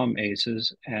bomb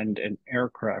aces and an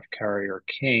aircraft carrier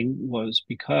king was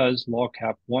because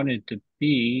LOGCAP wanted to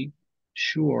be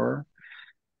sure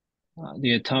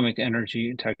the atomic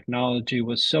energy technology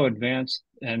was so advanced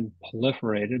and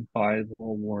proliferated by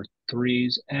World War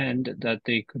III's end that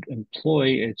they could employ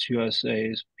its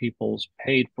USA's peoples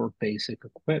paid for basic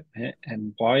equipment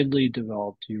and widely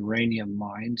developed uranium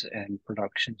mines and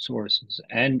production sources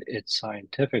and its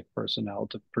scientific personnel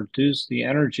to produce the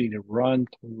energy to run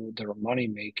through their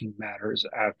money-making matters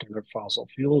after their fossil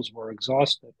fuels were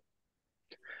exhausted.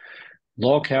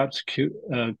 LOGCAP's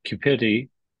cupidity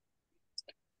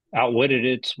outwitted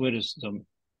its wisdom.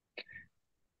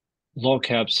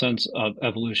 LOGCAP's sense of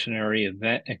evolutionary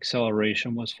event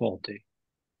acceleration was faulty.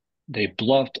 They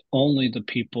bluffed only the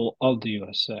people of the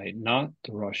USA, not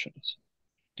the Russians.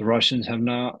 The Russians have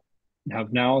now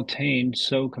attained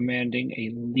so commanding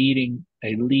a lead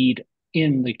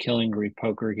in the Killing Gree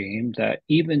poker game that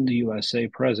even the USA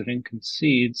president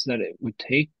concedes that it would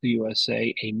take the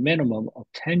USA a minimum of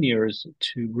 10 years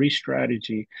to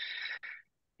re-strategy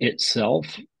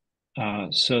itself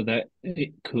so that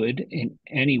it could in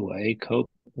any way cope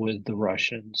with the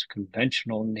Russians'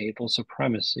 conventional naval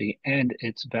supremacy and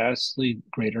its vastly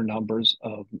greater numbers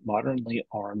of modernly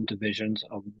armed divisions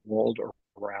of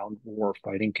world-around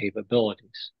war-fighting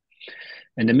capabilities.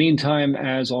 In the meantime,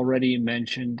 as already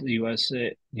mentioned, the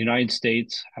United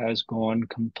States has gone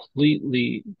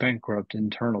completely bankrupt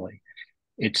internally.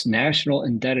 Its national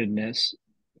indebtedness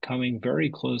coming very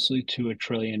closely to $1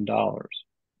 trillion.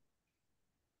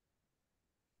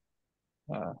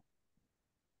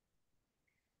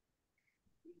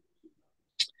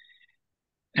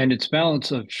 And its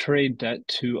balance of trade debt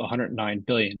to 109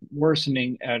 billion,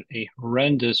 worsening at a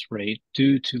horrendous rate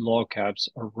due to LOGCAP's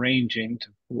arranging to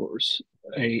force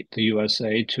the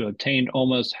USA to obtain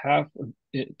almost half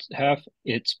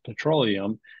its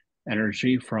petroleum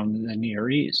energy from the Near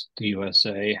East. The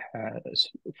USA has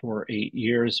for 8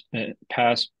 years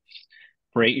past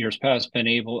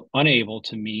been unable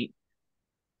to meet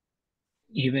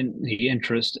even the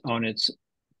interest on its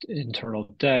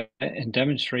internal debt and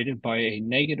demonstrated by a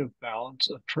negative balance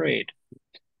of trade.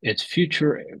 Its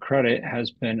future credit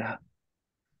has been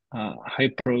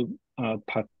hypothecated.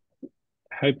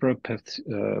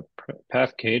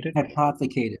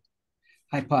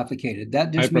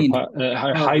 That just means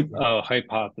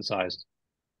hypothesized.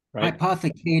 Right?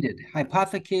 Hypothecated.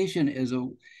 Hypothecation is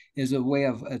a way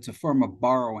of, it's a form of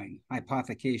borrowing.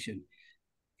 Hypothecation.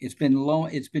 It's been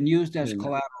used as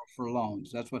collateral for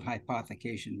loans. That's what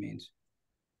hypothecation means.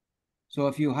 So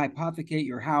if you hypothecate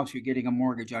your house, you're getting a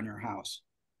mortgage on your house.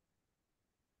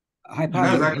 That's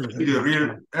actually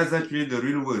the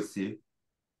real word, see?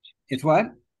 It's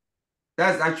what?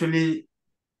 That's actually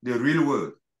the real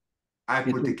word.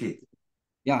 Hypothecate.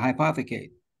 Yeah,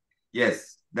 hypothecate.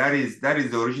 Yes, that is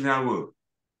the original word.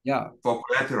 Yeah. For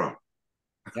collateral.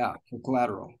 Yeah, for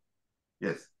collateral.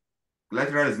 Yes.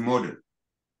 Collateral is modern.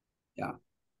 Yeah.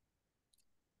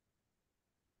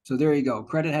 So there you go.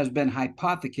 Credit has been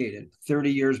hypothecated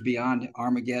 30 years beyond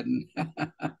Armageddon.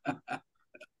 I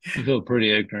feel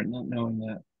pretty ignorant not knowing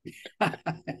that.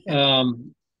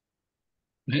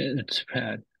 It's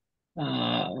bad.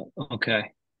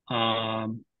 Okay.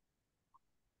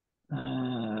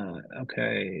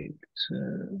 Okay.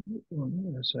 So,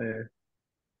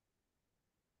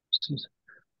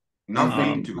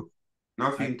 nothing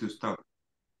to stop.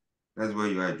 That's where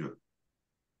you are, Joe.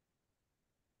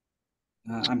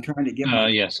 I'm trying to get my.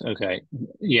 Yes. Okay.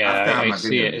 Yeah, I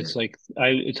see it. It's like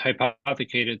it's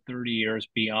hypothecated 30 years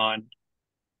beyond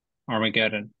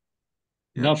Armageddon.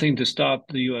 Yeah. Nothing to stop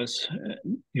the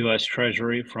U.S.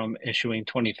 Treasury from issuing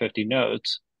 2050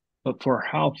 notes, but for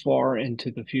how far into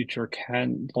the future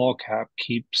can LOGCAP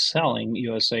keep selling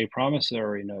USA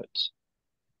promissory notes?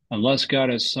 Unless God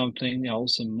has something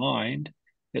else in mind,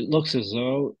 it looks as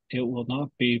though it will not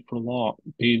be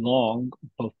long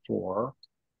before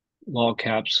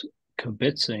LOGCAP's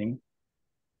kibitzing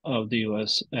of the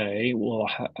USA will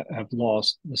have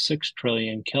lost the 6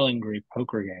 trillion killing Greek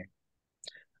poker game.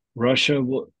 Russia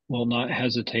will not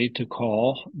hesitate to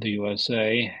call the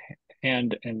USA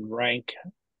hand and rank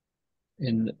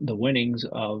in the winnings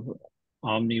of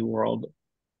Omni World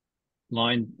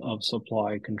line of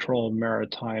supply control,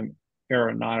 maritime,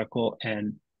 aeronautical,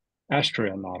 and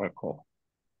astronautical.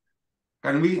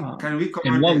 Can we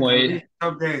in one way, can we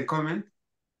stop there and comment?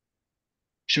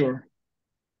 Sure.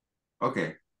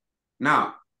 Okay.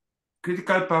 Now,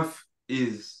 Critical Path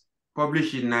is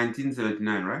published in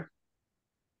 1979, right?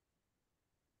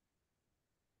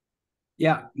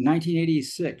 Yeah,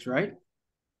 1986, right?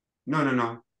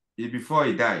 No. Before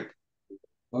he died.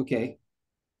 Okay.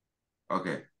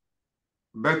 Okay.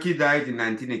 Becky died in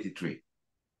 1983.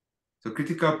 So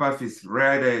Critical Path is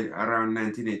read around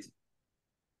 1980.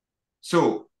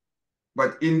 So,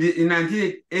 but in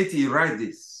 1980, he writes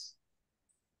this.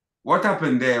 What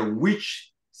happened there?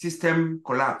 Which system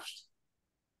collapsed?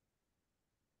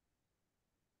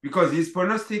 Because his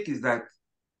prognostic is that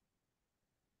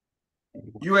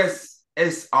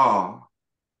USSR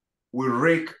will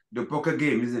rake the poker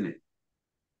game, isn't it?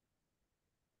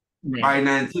 Right. By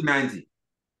 1990.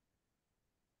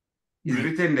 It's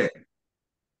written there.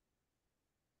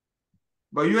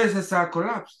 But USSR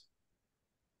collapsed.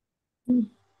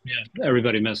 Yeah,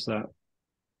 everybody missed that.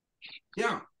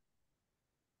 Yeah.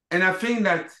 And I think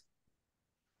that,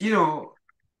 you know,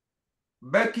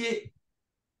 Becky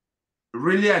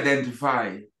really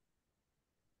identified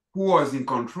who was in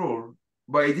control,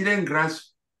 but he didn't grasp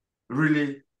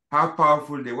really how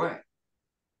powerful they were.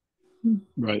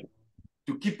 Right.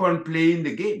 To keep on playing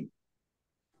the game.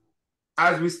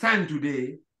 As we stand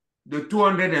today, the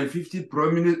 250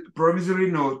 promissory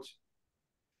notes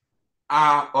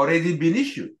are already been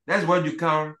issued. That's what you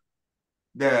call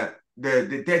the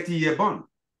 30-year bond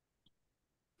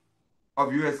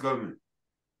of US government.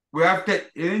 We have,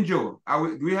 Angel,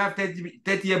 do we have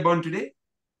 30-year bond today?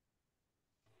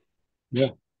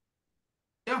 Yeah.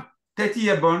 Yeah,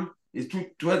 30-year bond is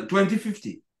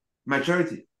 2050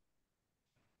 maturity.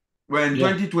 We're in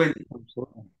 2020.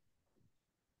 Absolutely.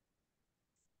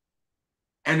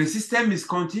 And the system is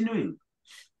continuing.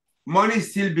 Money is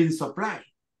still being supplied.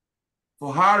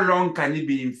 For how long can it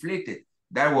be inflated?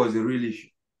 That was the real issue.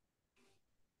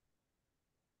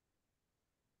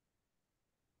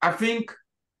 I think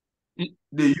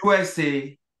the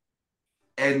USA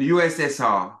and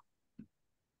USSR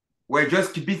were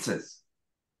just kibitzers.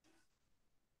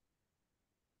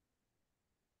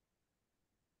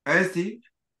 Steve?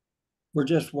 We're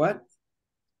just what?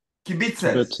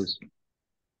 Kibitzers.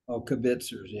 Oh,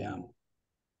 kibitzers, yeah.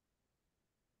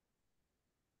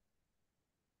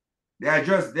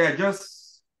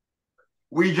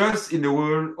 We just in the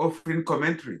world offering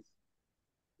commentaries,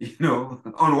 you know,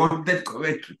 unwanted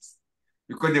commentaries,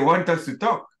 because they want us to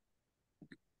talk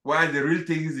while the real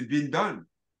thing is being done.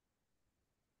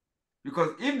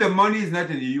 Because if the money is not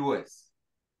in the US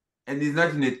and is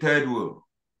not in the third world,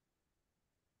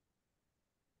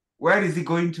 where is it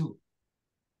going to?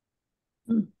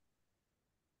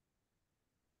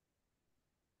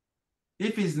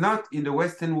 If it's not in the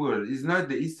Western world, it's not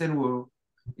the Eastern world,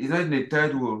 it's not in the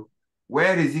third world,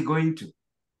 where is it going to?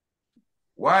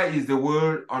 Why is the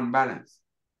world unbalanced?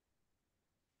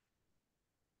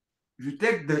 If you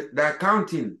take the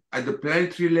accounting at the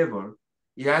planetary level,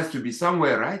 it has to be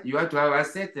somewhere, right? You have to have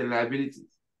assets and liabilities.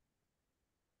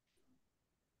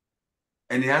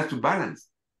 And it has to balance.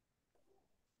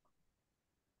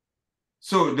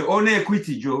 So the owner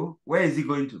equity, Joe, where is he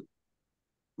going to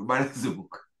balance the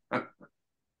book?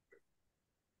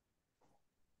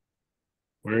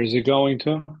 Where is it going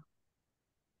to?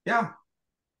 Yeah.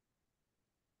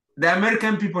 The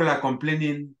American people are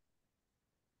complaining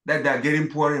that they're getting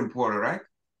poorer and poorer, right?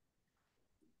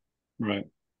 Right.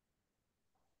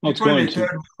 Well, it's People going in the third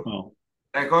to. world,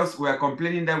 like us, we are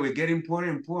complaining that we're getting poorer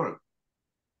and poorer.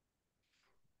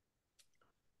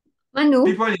 Manu?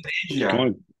 People in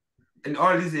Asia and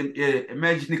all these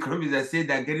emerging economies that say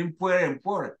they're getting poorer and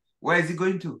poorer. Where is it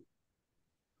going to?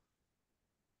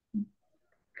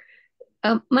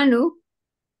 Manu,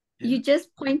 you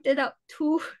just pointed out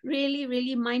two really,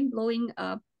 really mind-blowing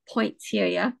points here,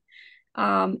 yeah.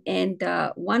 And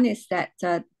one is that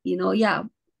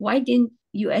why didn't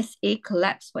USA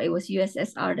collapse? But it was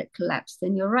USSR that collapsed.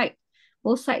 And you're right,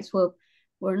 both sides were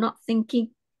not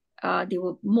thinking. They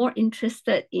were more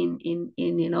interested in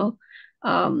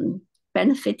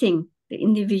benefiting the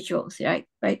individuals, right?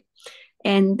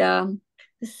 And the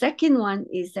second one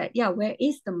is that where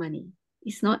is the money?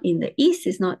 It's not in the East.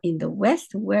 It's not in the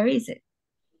West. Where is it?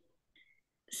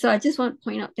 So I just want to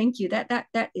point out. Thank you. That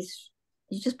is,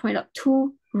 you just point out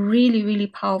two really, really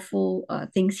powerful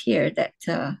things here that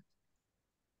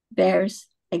bears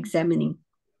examining.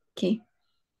 Okay.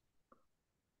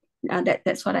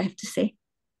 That's what I have to say.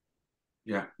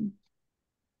 Yeah.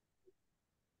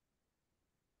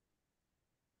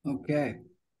 Okay.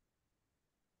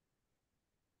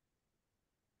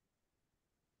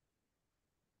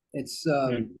 It's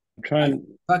I'm trying.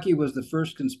 Bucky was the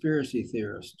first conspiracy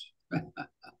theorist.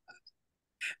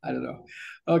 I don't know.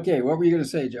 Okay, what were you going to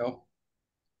say, Joe?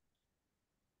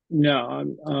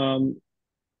 No, I'm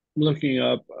looking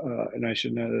up, and I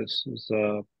should know this is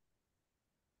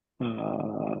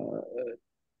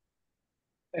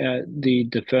at the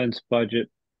defense budget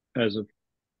as a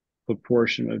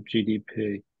proportion of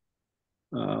GDP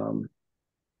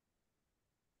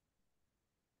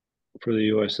for the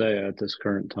USA at this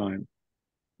current time.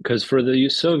 Because for the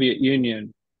Soviet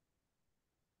Union,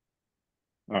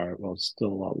 all right, well, it's still a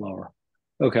lot lower.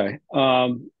 Okay.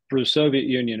 For the Soviet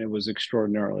Union, it was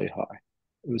extraordinarily high.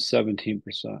 It was 17%.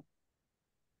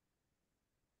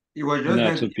 It was And just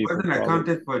that's that what it people wasn't probably,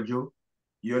 accounted for, Joe.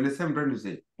 You understand what I'm trying to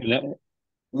say? and that,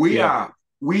 We yeah,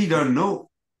 don't know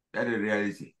that in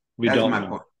reality. we That's don't my know.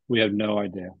 point. We have no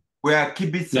idea. We are No, it's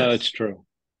kibitzers. true.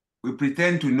 We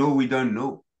pretend to know we don't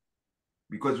know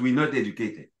because we're not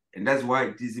educated. And that's why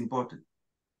it is important.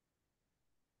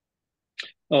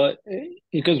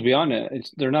 Because beyond it,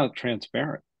 they're not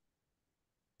transparent.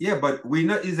 Yeah, but we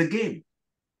know it's a game.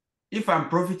 If I'm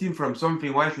profiting from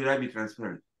something, why should I be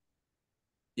transparent?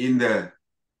 In the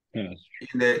Yeah,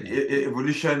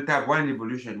 evolution tab, one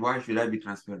evolution, why should I be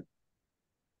transparent?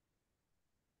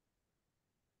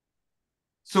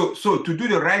 So to do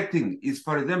the right thing is,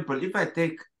 for example, if I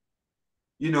take,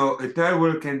 a third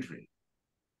world country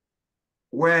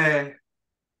where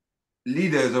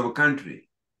leaders of a country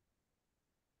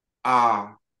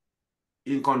are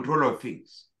in control of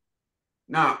things.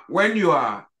 Now, when you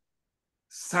are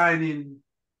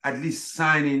at least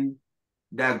signing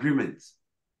the agreements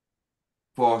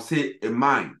for, say, a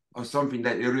mine or something,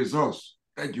 that a resource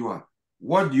that you are,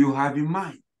 what do you have in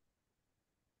mind?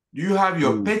 Do you have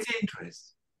your petty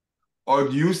interest, or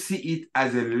do you see it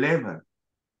as a lever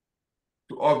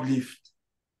to uplift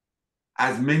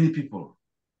as many people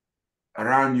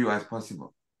around you as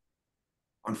possible?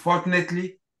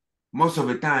 Unfortunately, most of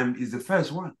the time is the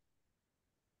first one.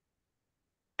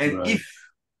 And right.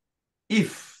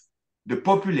 if the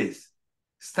populace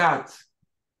start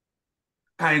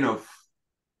kind of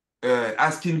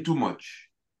asking too much,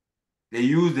 they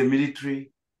use the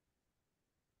military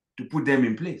to put them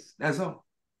in place. That's all.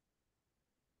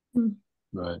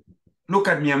 Right. Look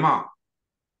at Myanmar.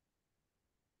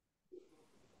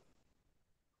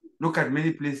 Look at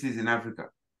many places in Africa.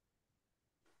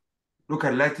 Look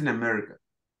at Latin America.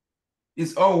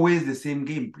 It's always the same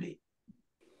gameplay.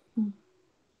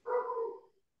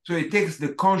 So it takes the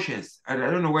conscience, and I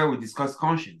don't know where we discuss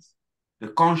conscience, the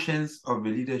conscience of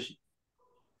the leadership,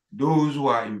 those who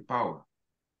are in power,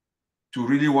 to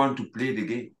really want to play the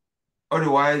game.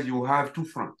 Otherwise, you have two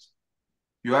fronts.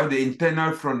 You have the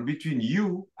internal front between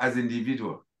you as an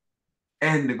individual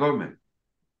and the government.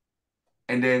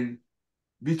 And then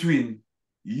between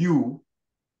you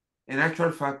and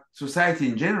actual fact, society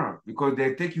in general, because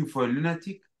they take you for a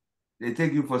lunatic, they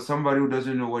take you for somebody who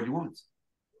doesn't know what he wants.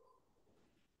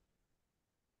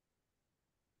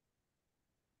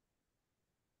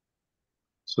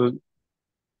 So,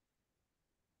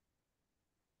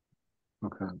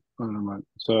 okay. Oh, never mind.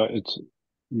 So it's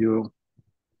you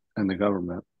and the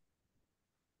government.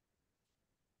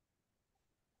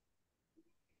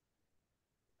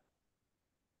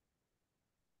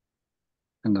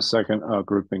 And the second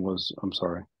grouping was, I'm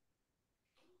sorry.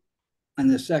 And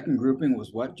the second grouping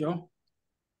was what, Joe?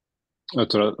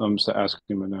 That's what I'm asking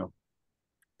you now.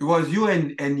 It was you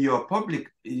and your public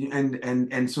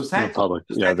and society. The public.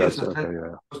 Society, Yeah, that's society,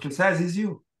 okay. Yeah. society is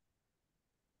you.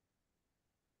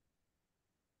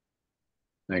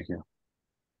 Thank you.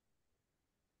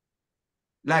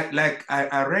 Like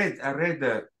I read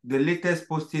the latest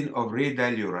posting of Ray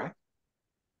Dalio, right?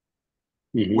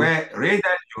 Mm-hmm. Where Ray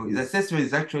Dalio, his assessment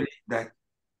is actually that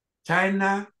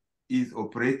China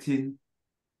can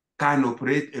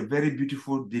operate a very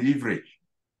beautiful delivery,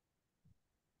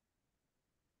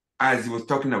 as he was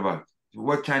talking about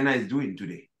what China is doing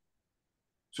today.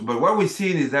 So, but what we're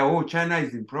seeing is that, oh, China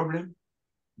is in problem.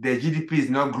 Their GDP is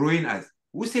not growing as,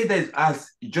 who say that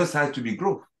it just has to be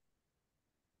growth.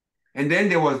 And then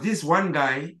there was this one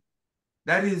guy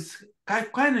that is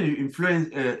kind of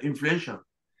influential.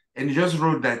 And he just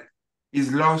wrote that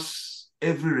he's lost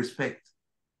any respect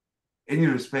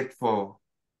for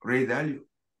Ray Dalio.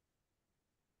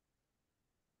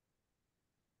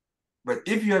 But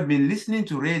if you have been listening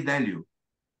to Ray Dalio,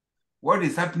 what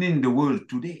is happening in the world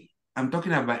today? I'm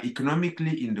talking about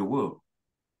economically in the world.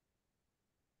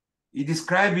 He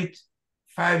described it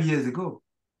 5 years ago.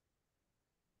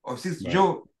 Or since Right.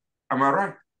 Joe, am I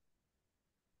right?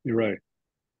 You're right.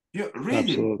 You read him.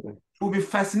 Absolutely. It will be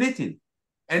fascinating.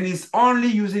 And he's only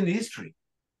using history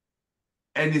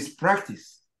and his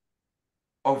practice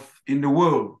of in the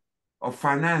world of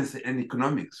finance and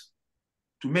economics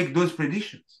to make those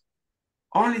predictions.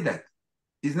 Only that.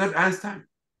 It's not Einstein.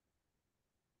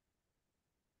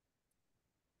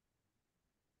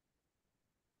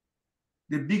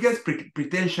 The biggest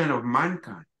pretension of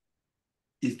mankind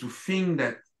is to think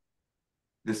that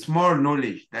the small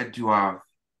knowledge that you have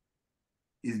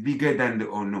is bigger than the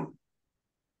unknown.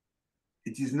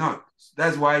 It is not.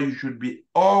 That's why you should be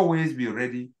always be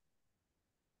ready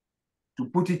to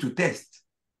put it to test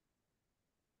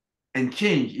and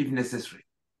change if necessary.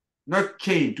 Not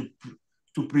change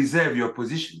to preserve your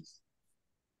positions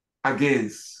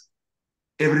against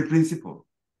every principle,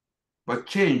 but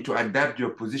change to adapt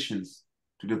your positions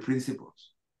to the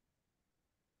principles.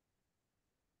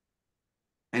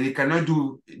 And it cannot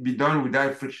be done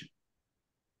without friction.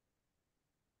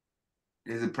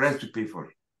 There's a price to pay for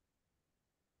it.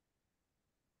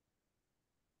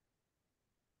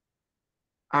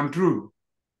 I'm through.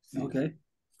 Okay,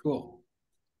 cool.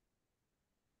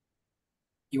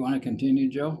 You want to continue,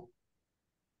 Joe?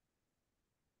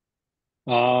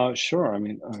 Sure. I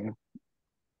mean,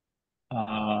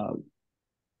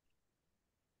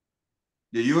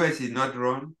 The US is not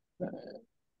run.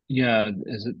 yeah,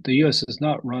 is it the U.S. is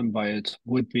not run by its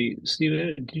would-be.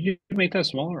 Steve, did you make that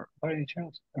smaller by any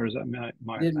chance, or is that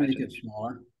my Did make it imagination?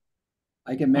 smaller.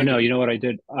 I can Oh make no, it. you know what I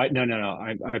did? No, no, no.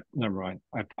 I never mind.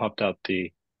 I popped out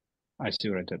the. I see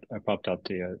what I did. I popped out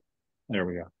the. There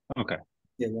we go. Okay.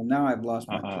 Okay, well, now I've lost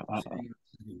Uh, my uh, place.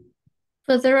 uh,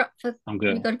 Further up, I'm we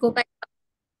good. got to go back.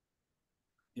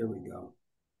 Here we go.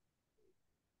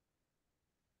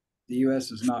 The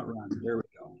U.S. is not run. There we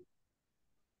go.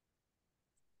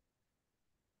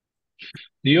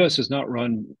 The U.S. is not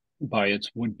run by its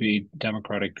would-be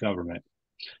democratic government.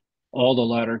 All the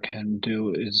latter can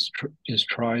do is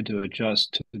try to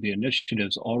adjust to the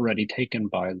initiatives already taken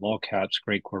by LawCats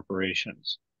great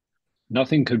corporations.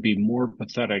 Nothing could be more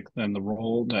pathetic than the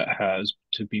role that has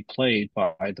to be played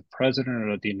by the President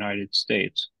of the United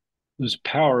States, whose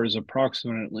power is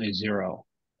approximately zero.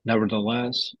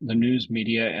 Nevertheless, the news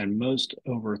media and most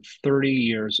over 30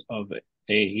 years of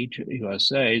age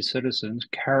USA citizens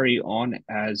carry on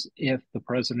as if the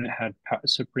president had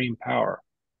supreme power.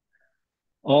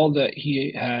 All that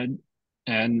he had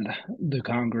and the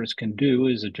Congress can do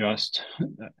is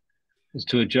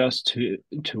to adjust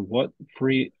to what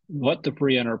the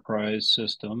free enterprise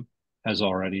system has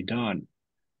already done.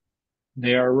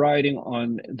 They are riding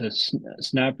on the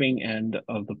snapping end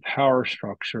of the power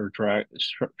structure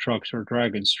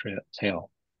dragon's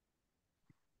tail.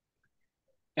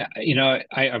 You know,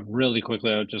 I really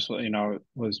quickly, I just,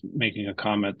 was making a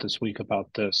comment this week about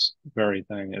this very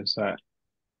thing is that,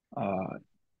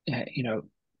 you know,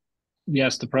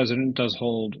 yes, the president does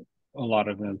hold a lot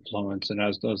of influence, and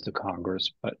as does the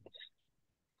Congress, but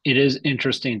it is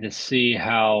interesting to see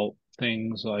how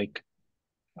things like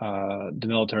the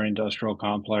military industrial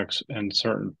complex and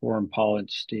certain foreign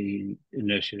policy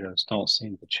initiatives don't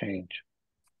seem to change.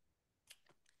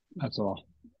 That's all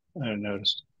I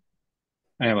noticed.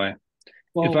 Anyway,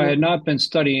 Well, if I had not been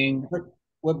studying,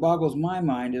 what boggles my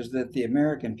mind is that the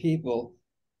American people,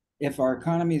 if our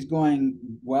economy is going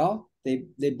well, they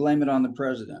blame it on the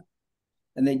president,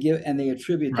 and they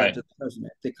attribute that right, to the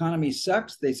president. If the economy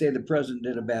sucks, they say the president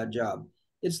did a bad job.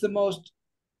 It's the most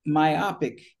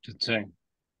myopic.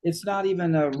 It's not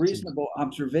even a reasonable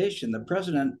observation. The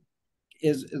president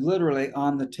is literally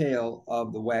on the tail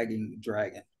of the wagging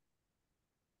dragon.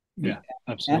 Yeah,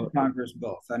 absolutely. And Congress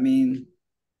both. I mean,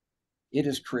 it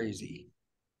is crazy.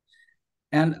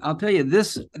 And I'll tell you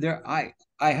this: I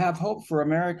have hope for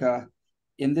America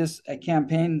in this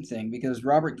campaign thing because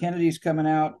Robert Kennedy's coming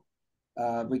out.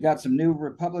 We got some new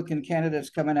Republican candidates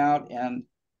coming out, and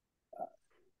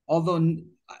although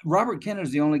Robert Kennedy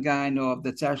is the only guy I know of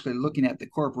that's actually looking at the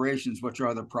corporations, which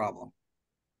are the problem,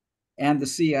 and the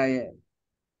CIA.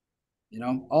 You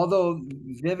know, although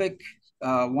Vivek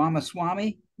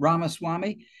Ramaswamy,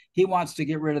 he wants to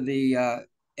get rid of the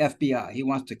FBI. He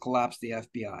wants to collapse the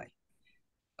FBI.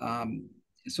 And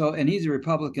he's a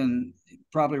Republican,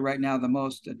 probably right now the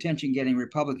most attention-getting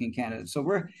Republican candidate. So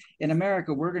we're in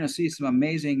America, we're going to see some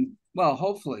amazing, well,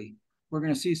 hopefully, we're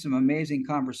going to see some amazing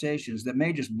conversations that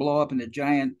may just blow up into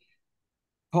giant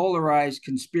polarized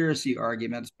conspiracy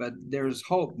arguments, but there's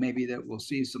hope maybe that we'll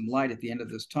see some light at the end of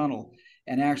this tunnel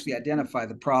and actually identify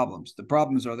the problems. The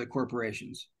problems are the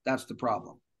corporations. That's the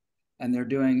problem. And they're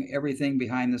doing everything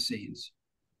behind the scenes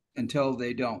until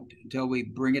they don't, until we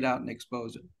bring it out and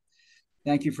expose it.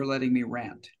 Thank you for letting me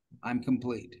rant. I'm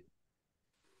complete.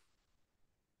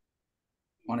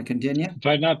 Want to continue? If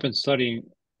I had not been studying,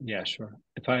 yeah, sure.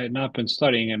 If I had not been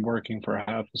studying and working for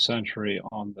half a century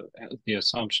on the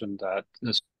assumption that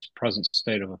this present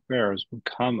state of affairs would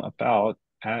come about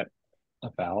at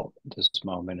about this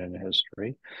moment in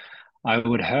history, I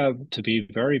would have to be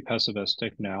very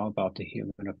pessimistic now about the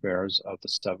human affairs of the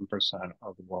 7%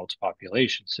 of the world's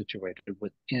population situated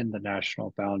within the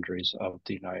national boundaries of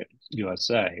the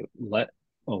USA, let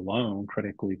alone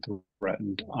critically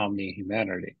threatened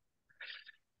omni-humanity.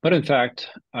 But in fact,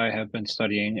 I have been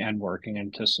studying and working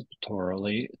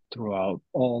anticipatorily throughout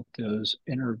all those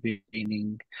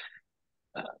intervening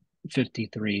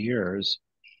 53 years.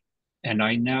 And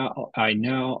I know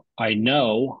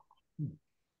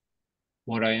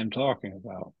what I am talking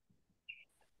about.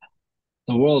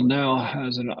 The world now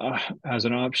has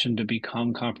an option to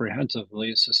become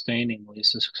comprehensively, sustainingly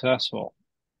successful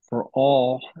for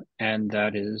all, and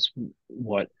that is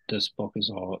what this book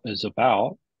is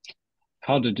about.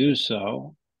 How to do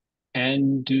so,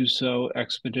 and do so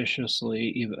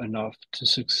expeditiously enough to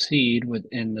succeed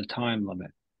within the time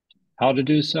limit. How to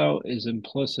do so is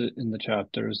implicit in the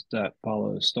chapters that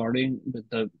follow, starting with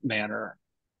the manner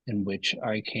in which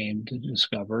I came to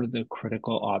discover the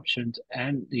critical options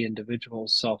and the individual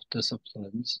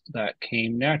self-disciplines that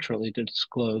came naturally to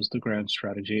disclose the grand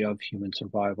strategy of human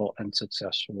survival and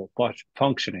successful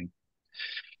functioning.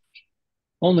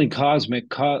 Only cosmic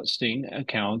costing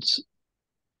accounts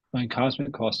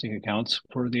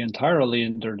for the entirely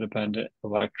interdependent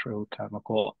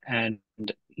electrochemical and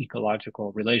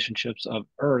ecological relationships of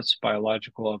Earth's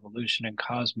biological evolution and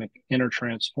cosmic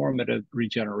intertransformative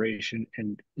regeneration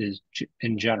in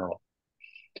general.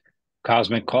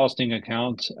 Cosmic costing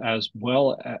accounts as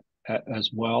well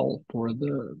for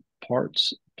the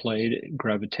parts played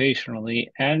gravitationally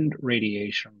and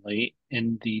radiationally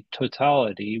in the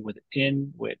totality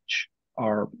within which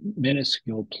our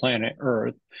minuscule planet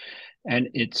Earth and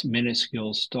its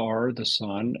minuscule star, the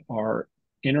Sun, are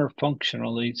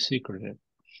interfunctionally secreted.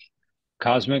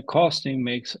 Cosmic costing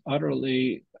makes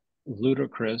utterly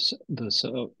ludicrous the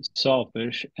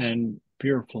selfish and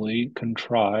fearfully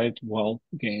contrived wealth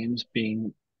games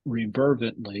being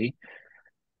reverently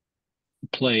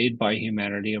played by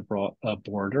humanity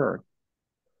aboard Earth,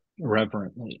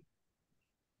 reverently.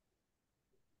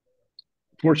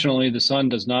 Fortunately, the sun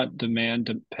does not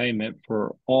demand payment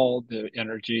for all the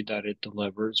energy that it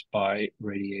delivers by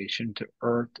radiation to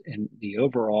Earth in the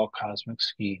overall cosmic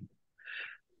scheme,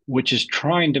 which is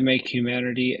trying to make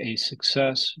humanity a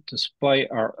success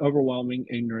despite our overwhelming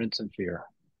ignorance and fear.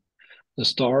 The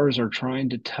stars are trying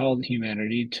to tell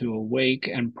humanity to awake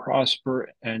and prosper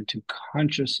and to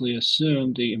consciously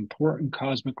assume the important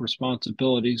cosmic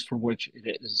responsibilities for which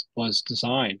it was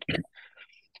designed.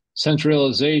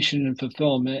 Centralization and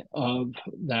fulfillment of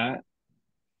that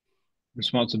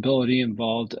responsibility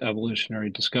involved evolutionary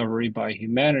discovery by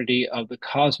humanity of the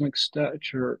cosmic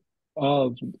stature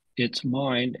of its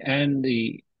mind and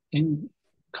the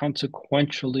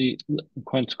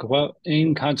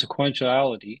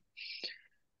inconsequentiality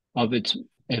of its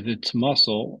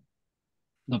muscle.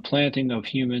 The planting of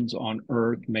humans on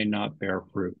Earth may not bear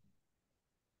fruit.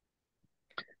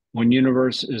 When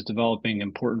universe is developing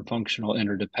important functional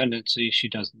interdependency, she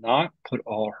does not put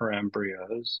all her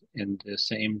embryos in the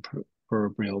same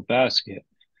proverbial basket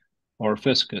or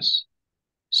fiscus.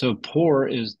 So poor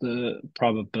is the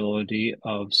probability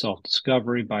of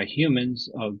self-discovery by humans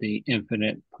of the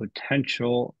infinite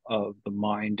potential of the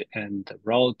mind and the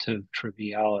relative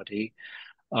triviality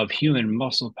of human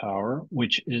muscle power,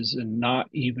 which is not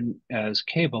even as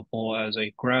capable as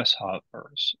a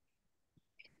grasshopper's.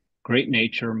 Great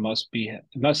nature must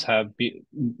have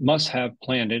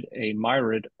planted a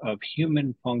myriad of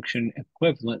human function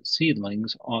equivalent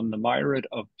seedlings on the myriad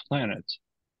of planets.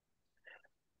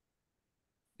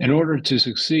 In order to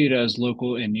succeed as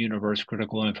local in-universe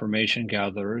critical information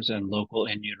gatherers and local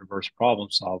in-universe problem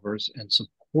solvers in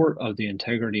support of the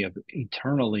integrity of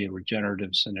eternally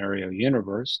regenerative scenario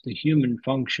universe, the human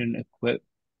function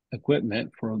equipment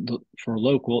for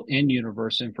local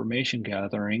in-universe information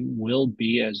gathering will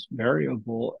be as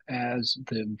variable as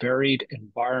the varied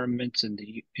environments in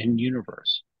the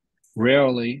in-universe.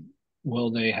 Rarely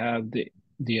will they have the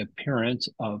appearance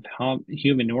of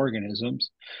human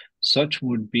organisms. Such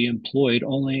would be employed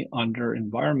only under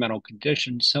environmental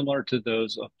conditions similar to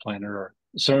those of planet Earth.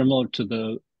 similar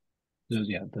to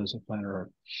there's a planet Earth.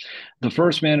 The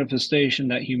first manifestation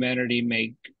that humanity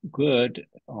make good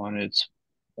on its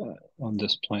on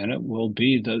this planet will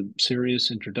be the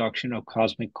serious introduction of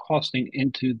cosmic costing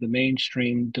into the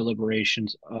mainstream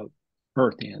deliberations of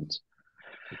Earthians.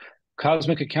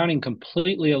 Cosmic accounting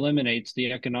completely eliminates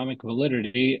the economic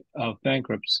validity of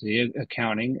bankruptcy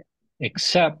accounting,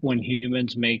 except when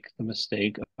humans make the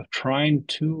mistake of trying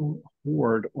to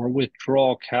hoard or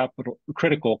withdraw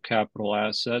critical capital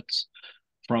assets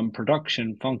from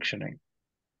production functioning.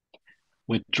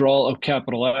 Withdrawal of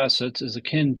capital assets is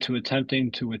akin to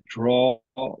attempting to withdraw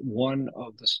one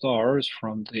of the stars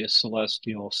from the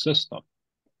celestial system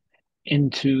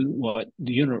into what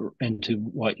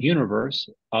universe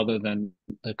other than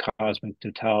the cosmic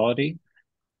totality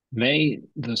may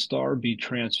the star be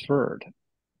transferred.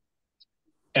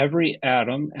 Every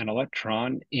atom and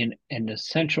electron in an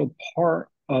essential part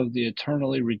of the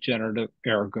eternally regenerative,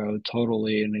 ergo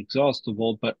totally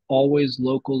inexhaustible, but always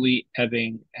locally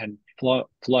ebbing and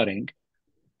flooding,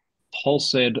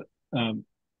 pulsative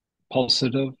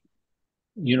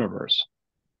universe.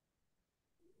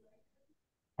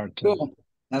 Cool.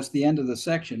 That's the end of the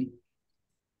section.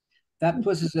 That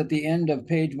puts us at the end of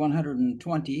page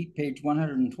 120. Page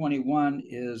 121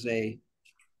 is a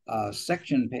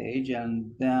section page,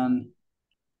 and then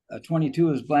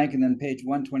 22 is blank, and then page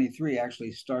 123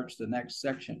 actually starts the next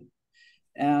section.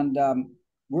 And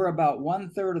we're about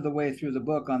 1/3 of the way through the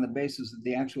book on the basis that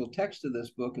the actual text of this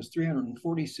book is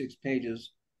 346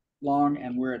 pages long,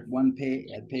 and we're at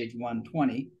page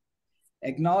 120.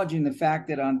 Acknowledging the fact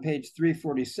that on page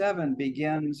 347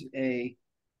 begins a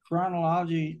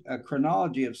chronology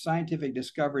of scientific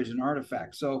discoveries and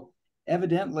artifacts. So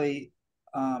evidently,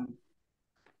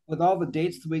 with all the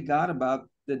dates that we got about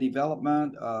the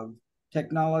development of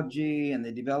technology and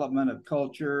the development of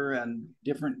culture and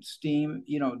different steam,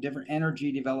 different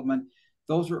energy development,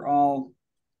 those are all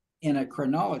in a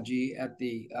chronology at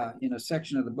in a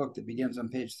section of the book that begins on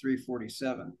page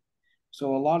 347.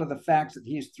 So a lot of the facts that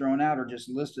he's thrown out are just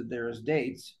listed there as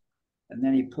dates, and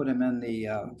then he put them in the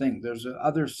thing. There's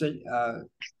other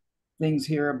things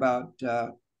here about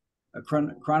a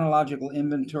chronological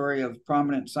inventory of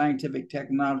prominent scientific,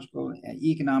 technological,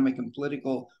 economic, and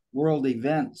political world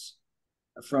events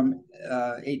from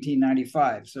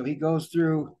 1895. So he goes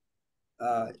through,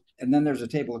 and then there's a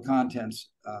table of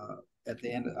contents at the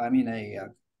end.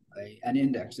 An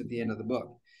index at the end of the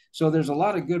book. So there's a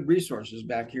lot of good resources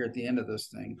back here at the end of this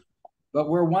thing. But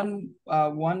we're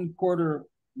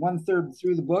 1/3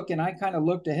 through the book, and I kind of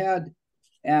looked ahead,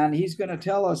 and he's going to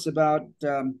tell us about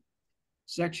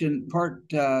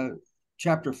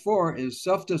chapter 4 is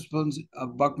Self-Disciplines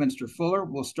of Buckminster Fuller.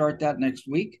 We'll start that next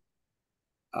week.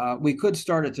 We could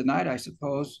start it tonight, I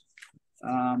suppose.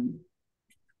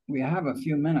 We have a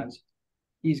few minutes.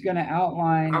 He's going to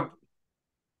outline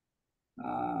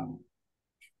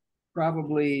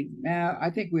probably. I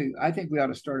think we ought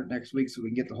to start it next week so we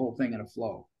can get the whole thing in a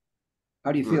flow.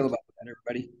 How do you feel about that,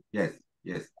 everybody? Yes.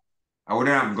 I would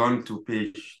have gone to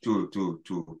page to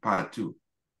part 2.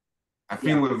 I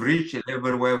think we've reached a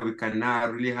level where we can now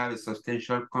really have a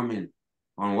substantial comment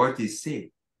on what he said.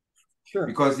 Sure.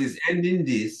 Because he's ending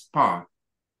this part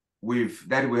with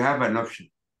that we have an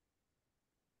option.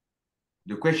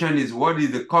 The question is, what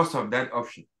is the cost of that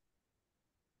option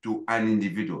to an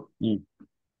individual?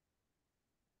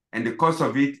 And the cost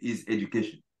of it is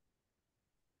education.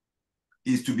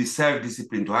 Is to be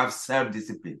self-disciplined, to have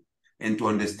self-discipline, and to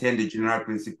understand the general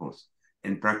principles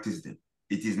and practice them.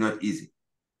 It is not easy.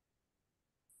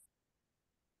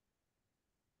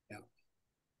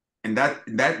 And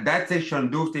that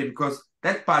section do stay, because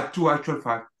that part 2, actual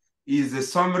fact, is a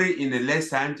summary in a less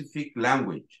scientific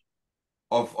language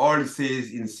of all it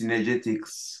says in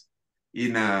synergetics,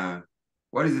 in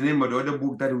what is the name of the other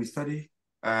book that we study?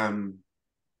 Grunge?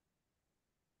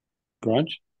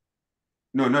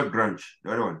 No, not Grunge,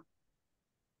 the other one.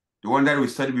 The one that we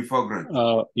studied before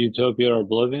Grunge. Utopia or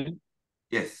Oblivion?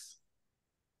 Yes.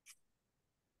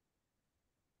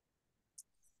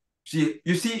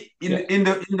 You see, in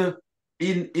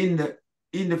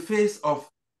the face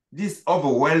of this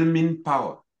overwhelming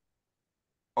power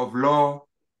of law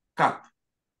cap,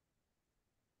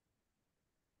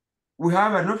 we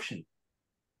have an option.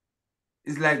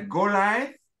 It's like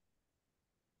Goliath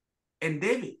and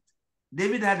David.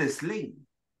 David had a sling,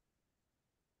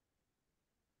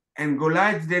 and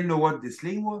Goliath didn't know what the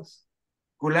sling was.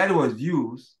 Goliath was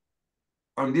used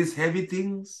on these heavy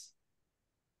things,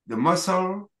 the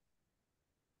muscle,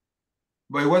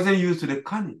 but it wasn't used to the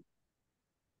cunning.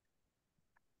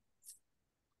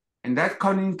 And that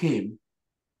cunning came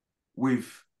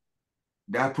with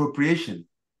the appropriation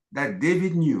that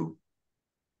David knew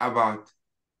about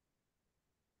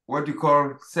what you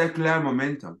call circular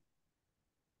momentum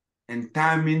and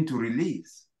timing to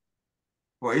release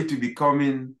for it to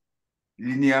becoming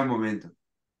linear momentum,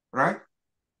 right?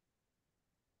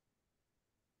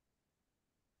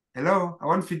 Hello, I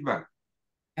want feedback.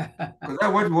 Because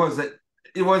that what was it?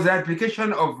 It was the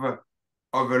application of a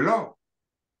law,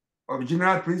 of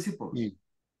general principles.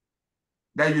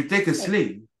 That you take a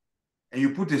sling and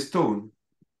you put a stone,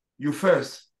 you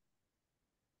first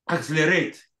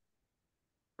accelerate,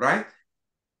 right?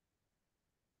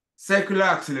 Circular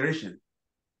acceleration.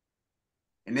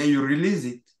 And then you release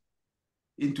it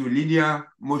into linear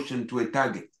motion to a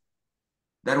target.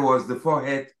 That was the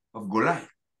forehead of Goliath.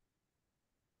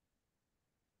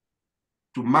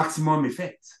 To maximum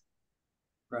effect.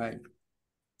 Right.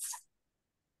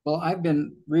 Well, I've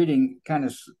been reading, kind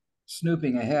of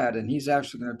snooping ahead, and he's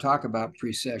actually going to talk about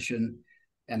precession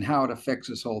and how it affects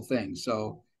this whole thing.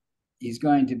 So he's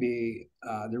going to be,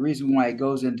 the reason why he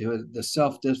goes into the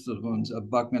self-disciplines of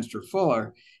Buckminster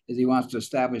Fuller is he wants to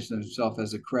establish himself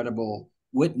as a credible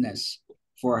witness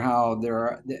for how there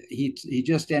are, he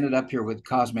just ended up here with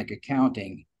cosmic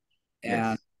accounting.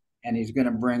 And yes. And he's going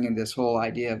to bring in this whole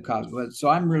idea of cosmic. So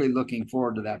I'm really looking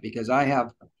forward to that, because I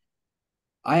have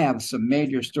some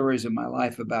major stories in my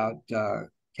life about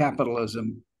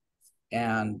capitalism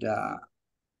and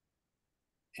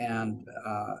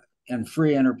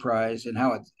free enterprise, and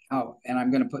how and I'm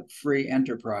going to put free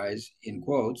enterprise in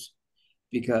quotes,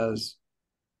 because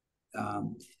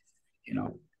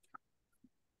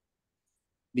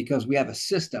because we have a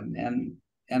system, and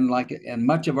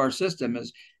much of our system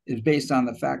is based on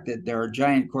the fact that there are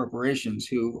giant corporations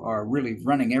who are really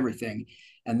running everything,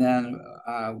 and then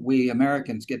we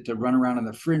Americans get to run around in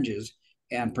the fringes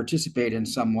and participate in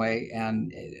some way,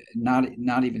 and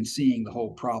not even seeing the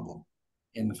whole problem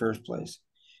in the first place.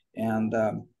 And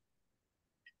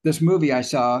this movie I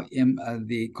saw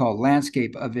called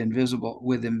Landscape of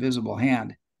Invisible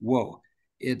Hand. Whoa.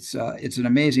 It's an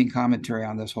amazing commentary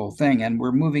on this whole thing. And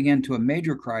we're moving into a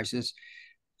major crisis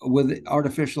with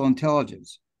artificial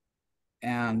intelligence.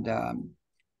 And I'm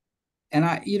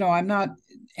not,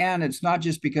 and it's not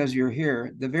just because you're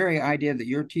here. The very idea that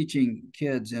you're teaching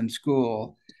kids in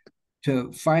school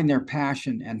to find their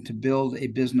passion and to build a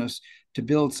business, to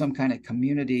build some kind of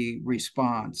community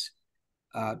response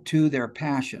to their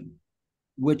passion,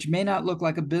 which may not look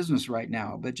like a business right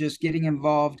now, but just getting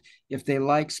involved. If they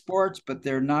like sports, but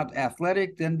they're not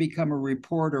athletic, then become a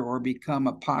reporter or become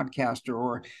a podcaster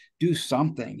or do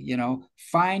something,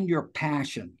 find your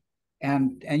passion.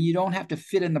 And you don't have to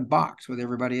fit in the box with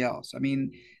everybody else. I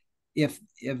mean, if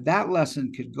that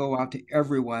lesson could go out to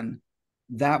everyone,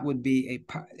 that would be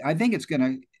I think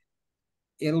that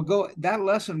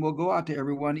lesson will go out to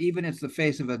everyone, even if it's the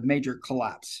face of a major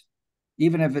collapse,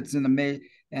 even if it's in the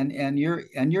and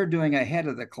you're doing ahead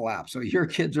of the collapse. So your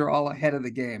kids are all ahead of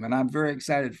the game, and I'm very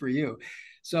excited for you.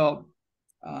 So,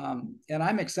 and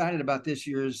I'm excited about this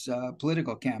year's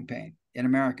political campaign in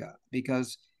America,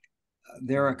 because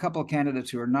there are a couple of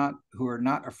candidates who are not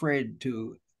afraid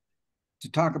to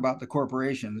talk about the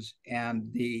corporations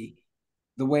and the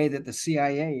way that the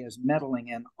CIA is meddling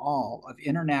in all of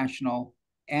international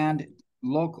and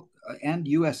local and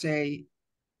USA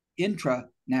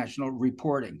intranational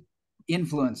reporting,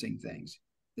 influencing things.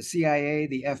 The CIA,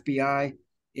 the FBI,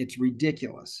 it's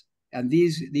ridiculous. And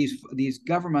these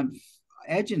government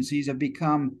agencies have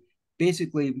become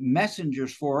basically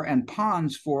messengers for and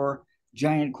pawns for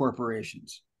giant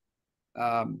corporations.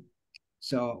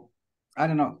 So I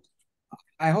don't know.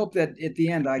 I hope that at the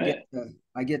end I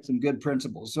get some good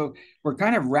principles. So we're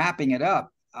kind of wrapping it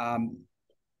up.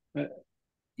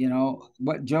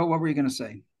 What, Joe? What were you going to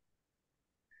say?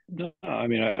 No, I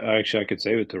mean, I could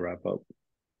save it to wrap up.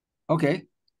 Okay.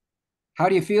 How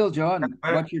do you feel, John?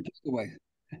 What's your takeaway?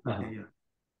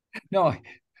 No,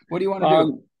 what do you want to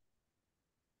do?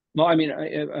 No, I mean,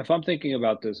 if I'm thinking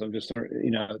about this, I'm just,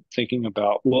 thinking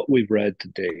about what we've read to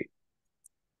date.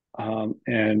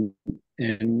 And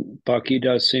Bucky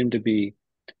does seem to be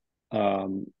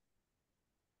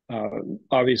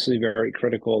obviously very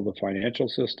critical of the financial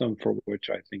system, for which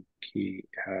I think he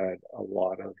had a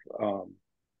lot of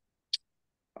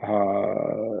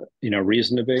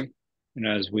reason to be, and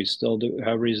as we still do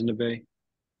have reason to be,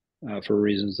 for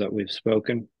reasons that we've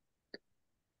spoken,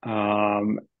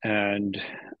 and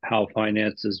how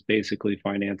finance is basically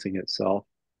financing itself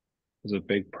is a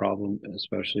big problem,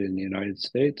 especially in the United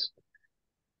States.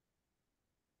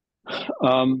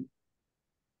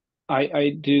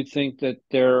 I do think that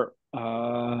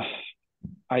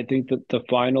I think that the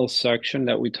final section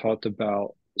that we talked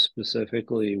about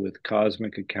specifically with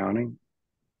cosmic accounting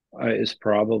is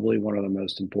probably one of the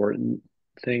most important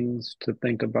things to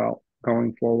think about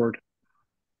going forward,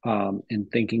 in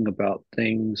thinking about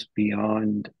things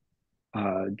beyond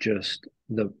just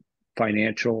the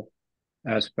financial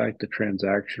aspect, the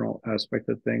transactional aspect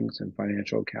of things in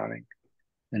financial accounting,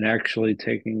 and actually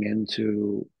taking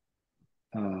into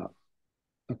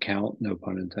account, no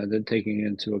pun intended, taking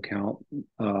into account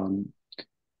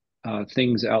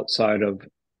things outside of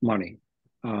money,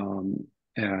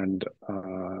 and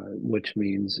which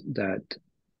means that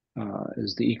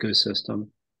is the ecosystem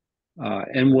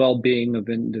and well-being of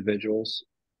individuals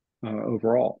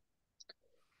overall.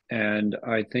 And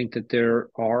I think that there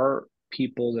are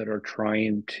people that are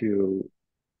trying to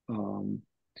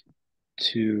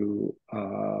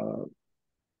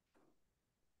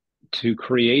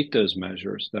create those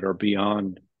measures that are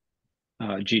beyond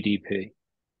GDP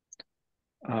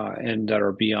and that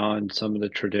are beyond some of the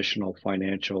traditional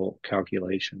financial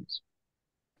calculations.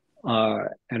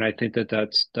 And I think that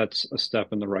that's a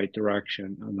step in the right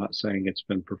direction. I'm not saying it's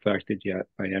been perfected yet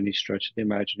by any stretch of the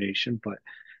imagination, but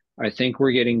I think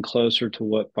we're getting closer to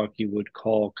what Bucky would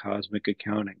call cosmic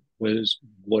accounting. What is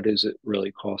it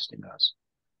really costing us?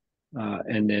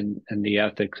 And the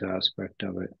ethics aspect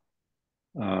of it.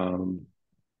 Well,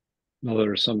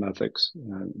 there are some ethics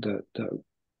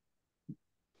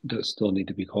that still need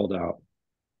to be called out.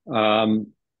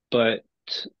 But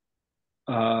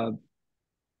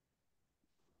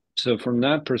so from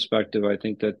that perspective, I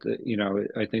think that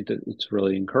I think that it's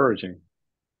really encouraging.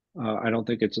 I don't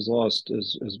think it's as lost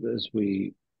as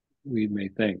we may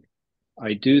think.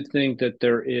 I do think that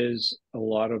there is a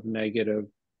lot of negative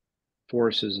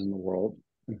forces in the world,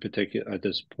 in particular at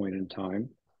this point in time.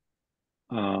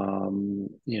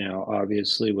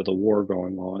 Obviously with a war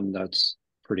going on, that's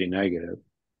pretty negative.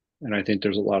 And I think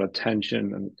there's a lot of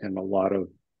tension and a lot of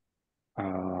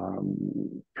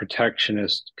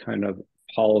protectionist kind of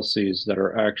policies that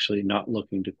are actually not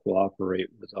looking to cooperate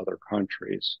with other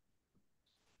countries.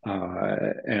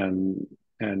 And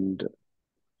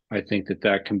I think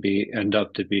that can end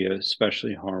up to be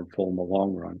especially harmful in the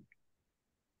long run.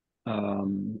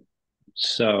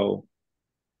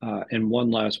 And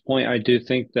one last point, I do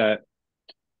think that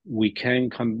we can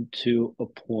come to a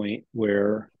point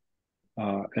where,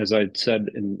 as I'd said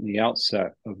in the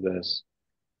outset of this,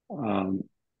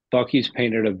 Bucky's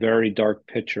painted a very dark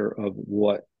picture of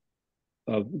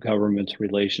government's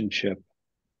relationship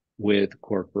with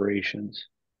corporations.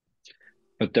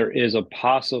 But there is a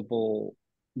possible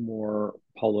more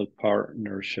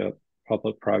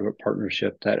public-private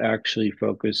partnership that actually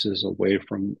focuses away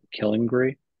from killing,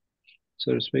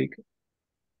 so to speak,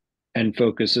 and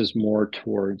focuses more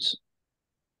towards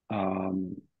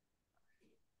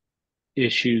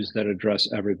issues that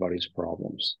address everybody's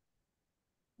problems,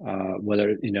 whether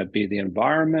it be the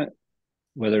environment,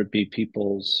 whether it be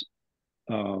people's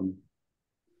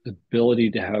ability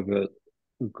to have a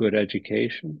good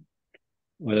education,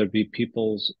 whether it be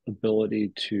people's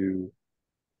ability to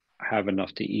have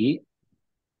enough to eat,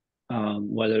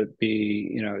 whether it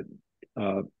be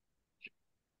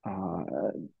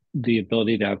the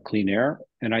ability to have clean air.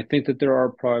 And I think that there are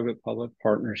private-public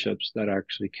partnerships that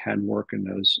actually can work in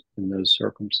those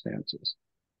circumstances.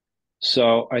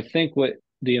 So I think what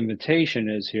the invitation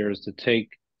is here is to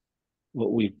take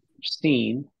what we've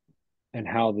seen and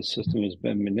how the system has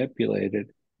been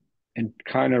manipulated and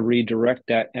kind of redirect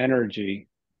that energy,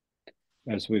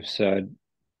 as we've said,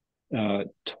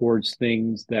 towards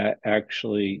things that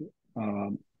actually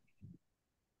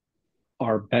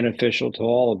are beneficial to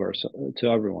all of us, to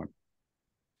everyone.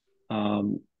 I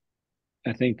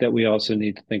think that we also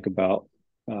need to think about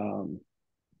how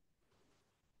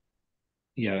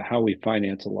we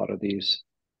finance a lot of these,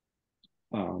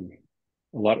 how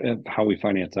we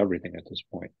finance everything at this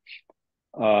point,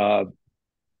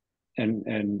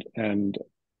 and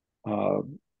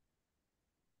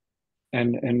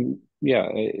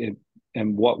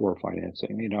what we're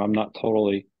financing. I'm not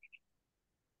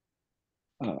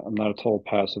a total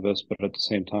pacifist, but at the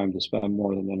same time, to spend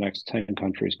more than the next 10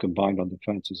 countries combined on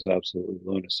defense is absolutely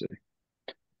lunacy.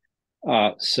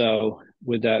 So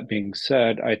with that being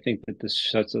said, I think that this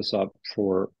sets us up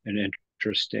for an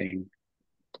interesting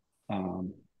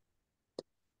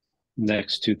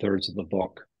next 2/3 of the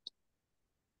book.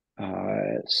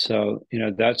 So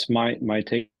that's my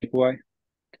takeaway,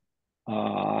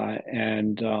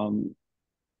 and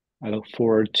I look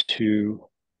forward to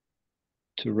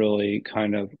really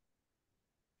kind of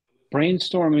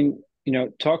brainstorming,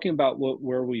 talking about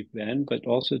where we've been, but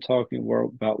also talking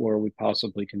about where we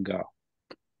possibly can go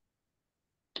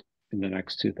in the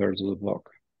next 2/3 of the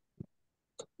book.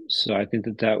 So I think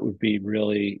that would be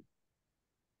really,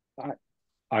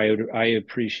 I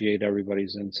appreciate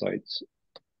everybody's insights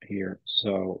here.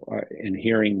 So in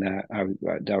hearing that,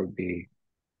 that would be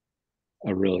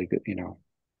a really good,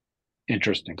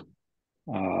 interesting.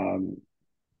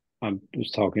 I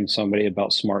was talking to somebody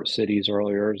about smart cities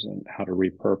earlier and how to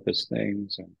repurpose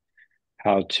things and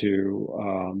how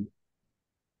to,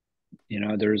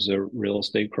 there's a real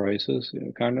estate crisis,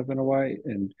 kind of in a way,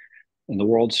 and the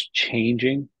world's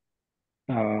changing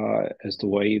as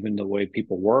even the way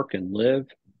people work and live.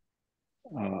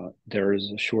 There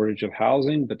is a shortage of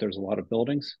housing, but there's a lot of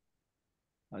buildings.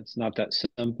 It's not that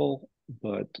simple,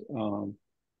 but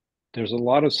there's a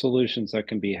lot of solutions that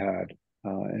can be had,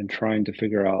 and trying to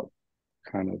figure out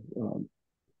kind of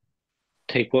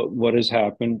take what has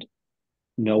happened,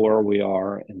 know where we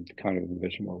are, and kind of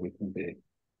envision where we can be.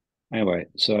 Anyway,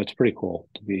 so it's pretty cool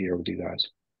to be here with you guys.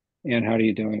 And how are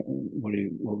you doing? What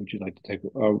would you like to take?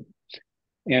 Oh,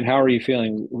 and how are you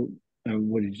feeling?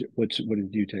 What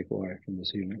did you take away from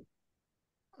this evening?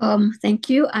 Thank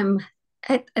you. I'm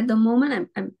at the moment.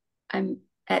 I'm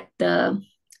at the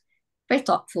very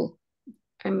thoughtful.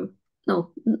 I'm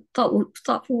no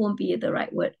thoughtful won't be the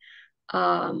right word.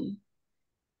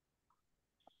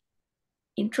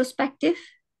 Introspective.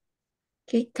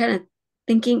 Okay, kind of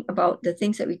thinking about the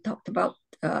things that we talked about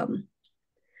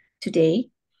today,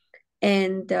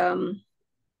 and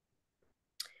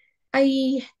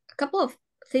a couple of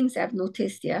things I've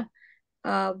noticed here.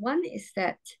 One is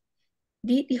that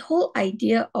the whole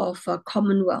idea of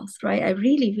Commonwealth, right? I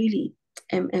really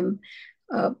am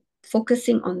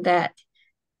focusing on that.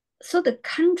 So the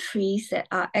countries that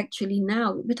are actually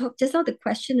now, we talked just now the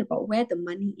question about where the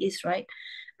money is, right?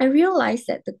 I realize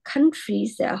that the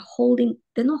countries that are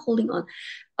they're not holding on.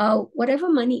 Whatever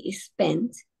money is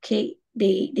spent, okay,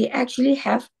 they actually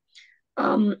have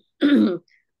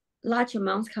large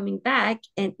amounts coming back,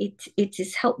 and it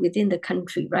is held within the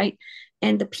country, right?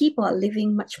 And the people are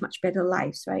living much better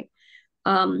lives, right?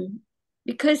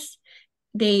 Because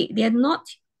they are not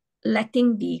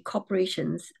letting the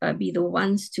corporations be the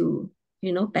ones to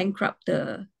bankrupt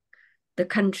the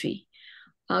country.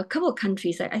 A couple of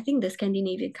countries, I think the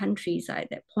Scandinavian countries are at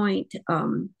that point.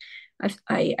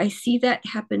 I see that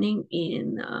happening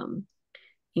in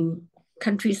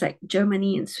countries like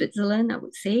Germany and Switzerland, I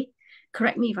would say.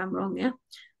 Correct me if I'm wrong, yeah.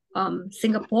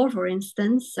 Singapore, for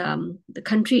instance, the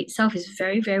country itself is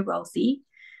very wealthy.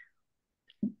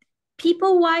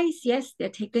 People-wise, yes, they're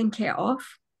taken care of,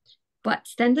 but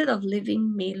standard of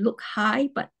living may look high,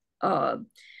 but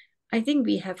I think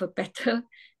we have a better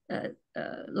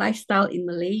lifestyle in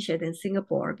Malaysia than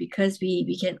Singapore, because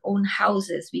we can own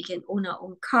houses, we can own our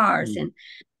own cars, and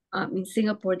in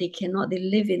Singapore they cannot. They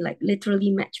live in like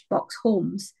literally matchbox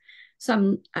homes.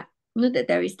 So I know that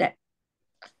there is that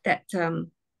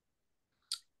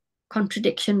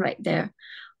contradiction right there.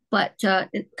 But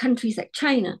in countries like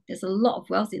China, there's a lot of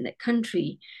wealth in that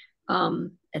country,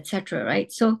 etc.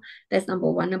 Right? So that's number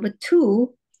one. Number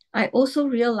two, I also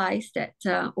realized that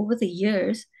over the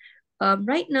years,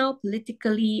 right now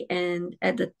politically and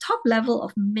at the top level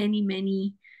of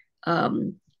many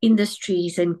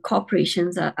industries and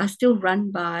corporations are still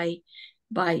run by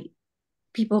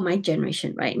people my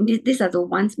generation, right? And these are the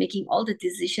ones making all the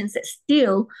decisions that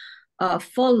still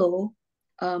follow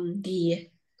the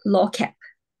law cap.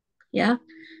 Yeah.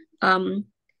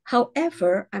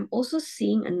 However, I'm also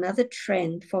seeing another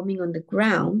trend forming on the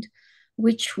ground,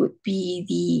 which would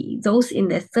be those in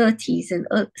their 30s and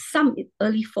some in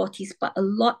early 40s, but a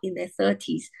lot in their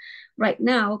 30s right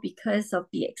now, because of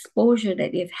the exposure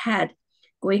that they've had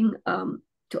going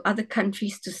to other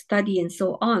countries to study and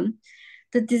so on.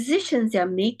 The decisions they're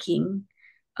making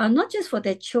are not just for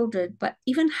their children, but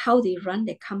even how they run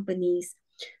their companies,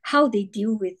 how they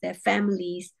deal with their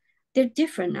families. They're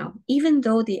different now, even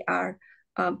though they are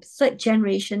third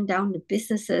generation down the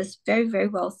businesses, very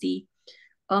wealthy.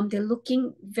 They're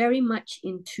looking very much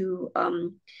into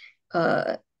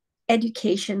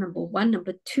education, number one.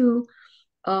 Number two,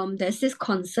 there's this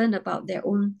concern about their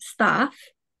own staff,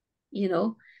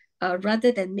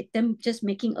 rather than them just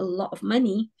making a lot of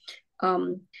money.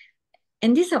 And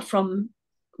these are from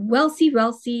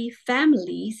wealthy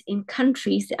families in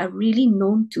countries that are really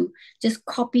known to just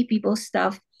copy people's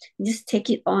stuff, just take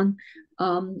it on,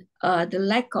 the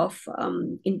lack of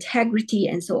integrity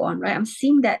and so on, right? I'm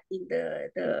seeing that in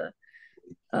the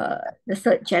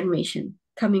third generation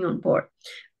coming on board.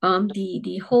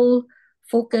 The whole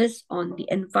focus on the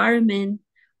environment,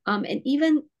 and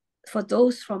even for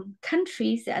those from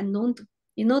countries that are known to,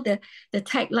 the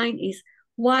tagline is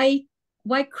why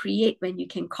create when you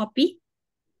can copy?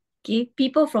 Okay,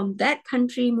 people from that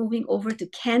country moving over to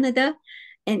Canada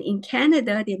And in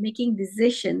Canada, they're making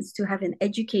decisions to have an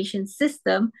education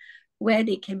system where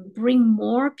they can bring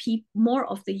more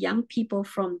of the young people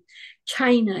from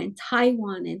China and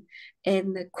Taiwan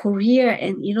and Korea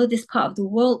and this part of the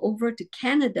world over to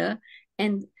Canada.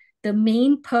 And the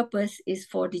main purpose is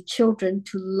for the children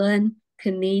to learn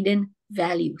Canadian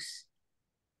values.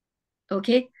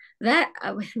 Okay, that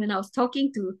when I was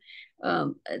talking to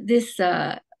this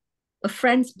a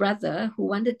friend's brother who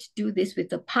wanted to do this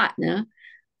with a partner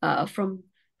from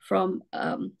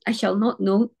I shall not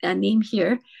know a name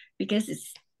here because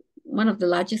it's one of the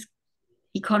largest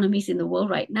economies in the world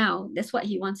right now. That's what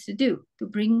he wants to do, to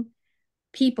bring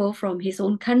people from his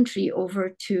own country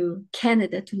over to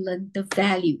Canada to learn the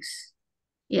values.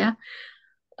 Yeah.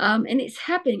 And it's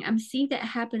happening. I'm seeing that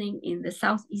happening in the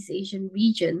Southeast Asian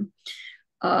region,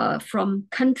 from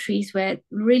countries where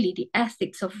really the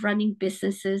ethics of running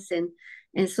businesses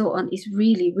and so on is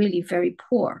really, really very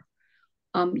poor.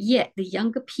 Yet the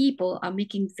younger people are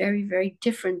making very, very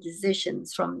different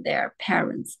decisions from their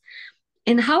parents.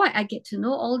 And how I get to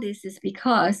know all this is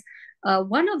because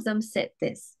one of them said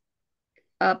this.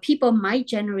 People my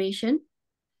generation,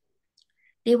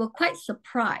 they were quite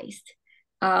surprised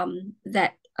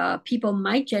that people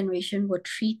my generation were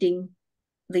treating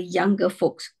the younger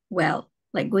folks well,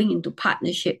 like going into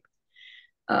partnership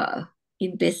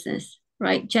in business,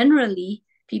 right? Generally,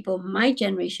 people my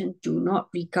generation do not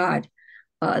regard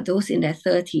those in their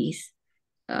 30s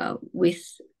with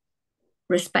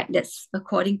respect that's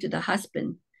according to the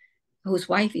husband whose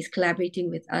wife is collaborating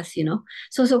with us,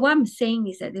 So what I'm saying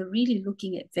is that they're really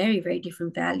looking at very, very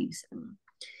different values.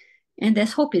 And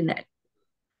there's hope in that.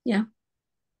 Yeah.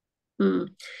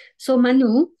 So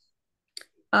Manu,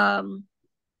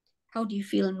 how do you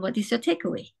feel and what is your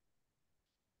takeaway?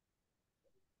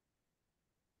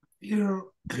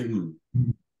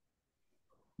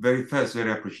 Very first,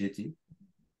 very appreciative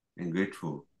and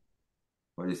grateful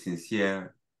for the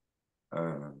sincere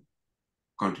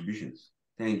contributions.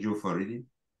 Thank you for reading.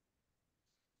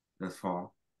 Thus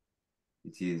far,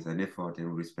 it is an effort and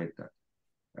we respect that.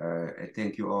 I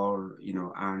thank you all,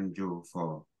 and Joe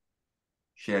for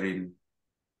sharing,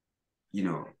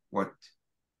 what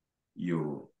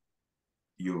you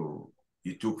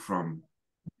took from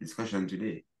discussion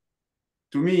today.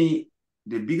 To me,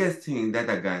 the biggest thing that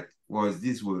I got was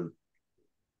this word,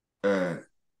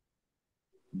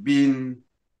 being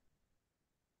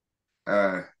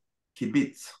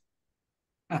kibitz.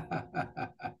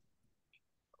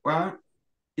 Well,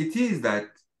 it is that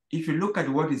if you look at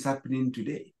what is happening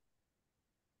today,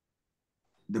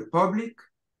 the public,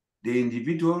 the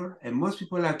individual, and most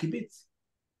people are kibitz.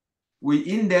 We're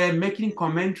in there making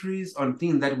commentaries on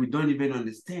things that we don't even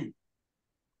understand.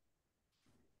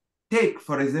 Take,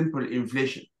 for example,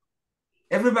 inflation.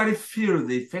 Everybody feels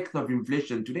the effect of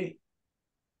inflation today.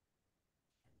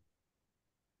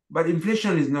 But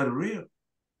inflation is not real.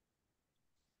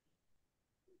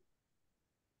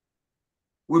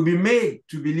 We'll be made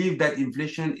to believe that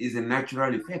inflation is a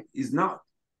natural effect. It's not.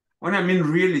 When I mean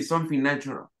really something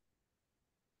natural.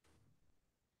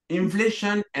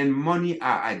 Inflation and money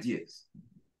are ideas.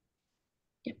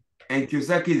 Yep. And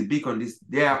Kiyosaki is big on this.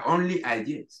 They are only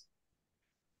ideas.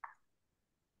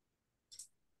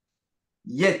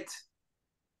 Yet,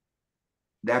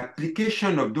 the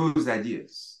application of those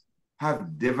ideas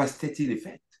have devastating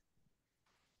effect.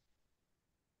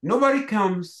 Nobody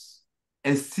comes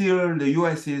and steal the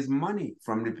USA's money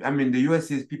from the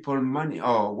USA's people money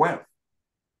or wealth.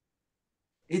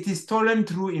 It is stolen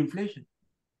through inflation.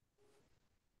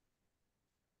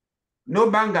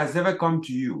 No bank has ever come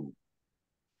to you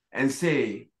and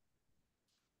say,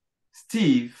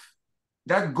 Steve,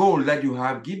 that gold that you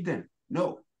have, give them.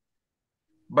 No.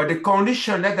 But the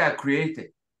condition that are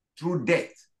created through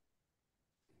debt,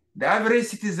 the average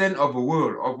citizen of a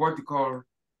world, of what you call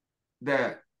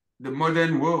the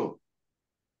modern world,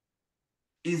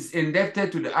 is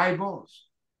indebted to the eyeballs,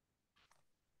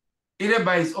 either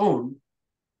by his own,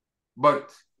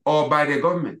 or by the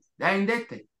government. They're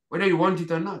indebted, whether you want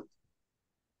it or not.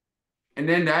 And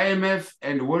then the IMF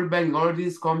and the World Bank, all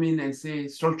these come in and say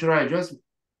structural adjustment.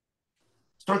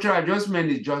 Structural adjustment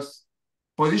is just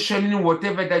positioning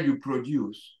whatever that you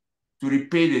produce to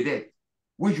repay the debt,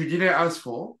 which you didn't ask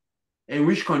for, and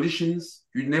which conditions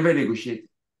you never negotiated.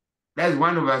 That's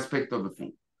one of the aspects of the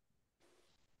thing.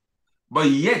 But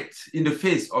yet, in the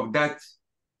face of that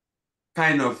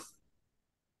kind of,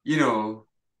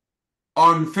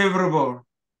 unfavorable,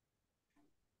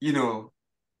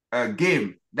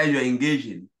 game that you're engaged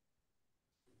in,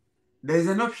 there's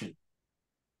an option.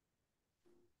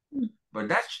 But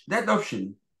that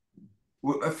option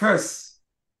will first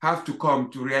have to come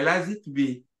to realize it to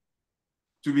be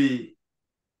to be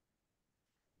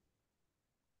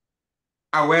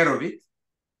aware of it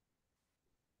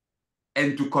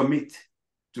and to commit,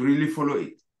 to really follow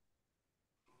it.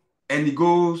 And it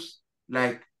goes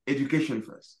like education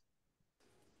first.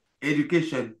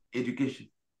 Education, education.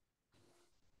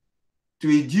 To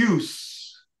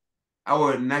reduce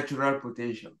our natural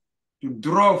potential, to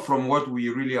draw from what we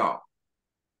really are,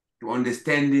 to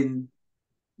understanding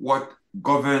what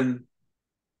governs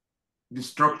the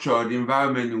structure, the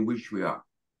environment in which we are.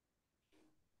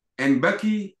 And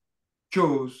Becky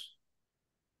chose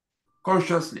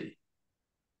consciously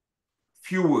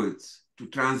few words to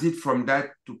transit from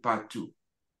that to part two,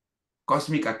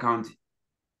 cosmic accounting.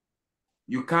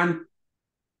 You can't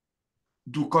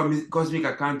do cosmic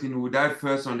accounting without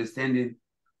first understanding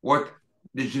what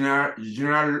the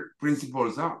general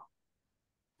principles are,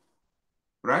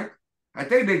 right? I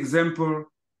take the example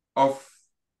of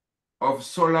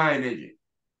solar energy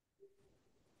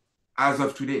as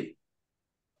of today.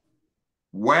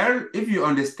 Well, if you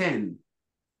understand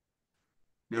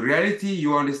the reality,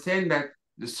 you understand that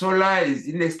the solar is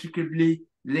inextricably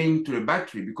linked to the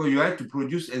battery because you have to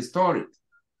produce and store it,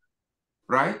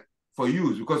 right? For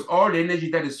use, because all the energy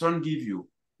that the sun gives you,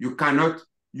 you cannot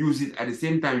use it at the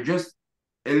same time. Just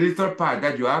a little part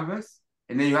that you harvest,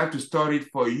 and then you have to store it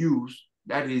for use.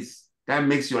 That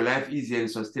makes your life easier and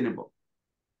sustainable.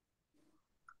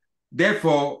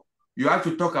 Therefore, you have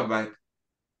to talk about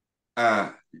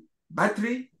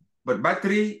battery, but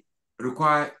battery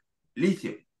require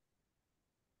lithium.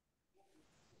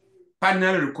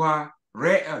 Panel require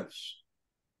rare earths.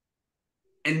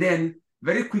 And then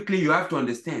very quickly you have to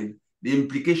understand the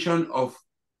implication of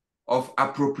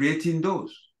appropriating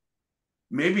those.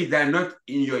 Maybe they're not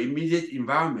in your immediate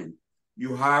environment.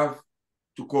 You have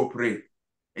to cooperate.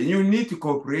 And you need to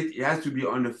cooperate, it has to be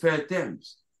on the fair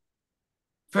terms.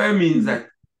 Fair means that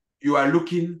you are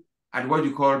looking at what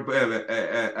you call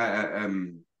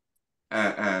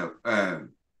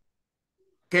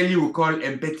Kelly will call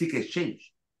empathic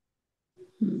exchange.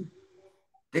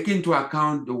 Take into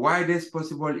account the widest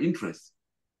possible interest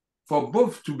for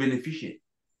both to beneficiate.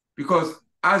 Because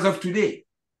as of today,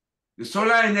 the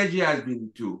solar energy has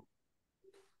been to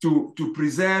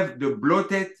preserve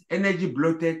the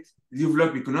energy-bloated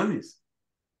developed economies.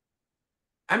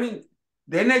 I mean,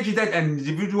 the energy that an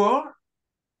individual,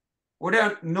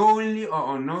 whether knowingly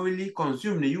or unknowingly,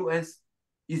 consume in the US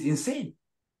is insane.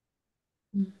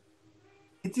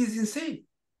 It is insane.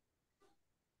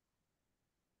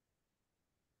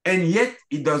 And yet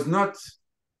it does not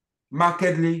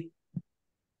markedly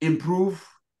improve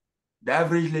the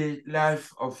average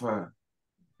life of the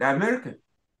American.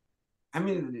 I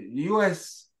mean, the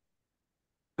US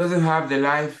doesn't have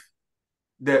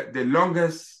the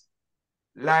longest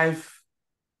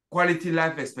quality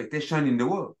life expectation in the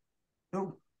world.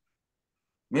 No,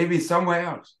 maybe somewhere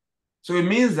else. So it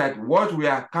means that what we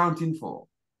are accounting for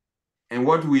and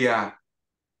what we are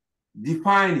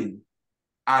defining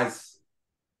as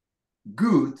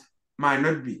good might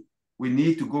not be. We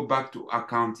need to go back to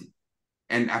accounting,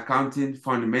 and accounting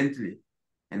fundamentally,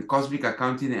 and cosmic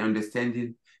accounting and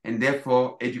understanding, and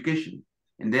therefore education,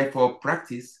 and therefore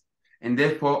practice, and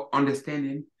therefore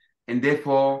understanding, and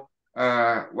therefore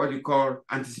what you call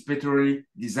anticipatory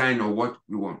design of what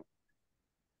we want.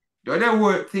 The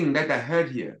other thing that I heard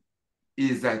here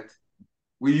is that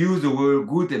we use the word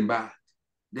good and bad.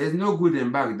 There's no good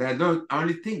and bad. There are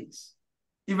only things.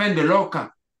 Even the law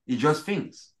cap is just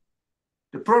things.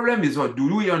 The problem is, what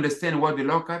do we understand what the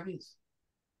law cap is?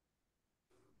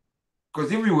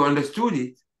 Because if we understood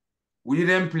it, we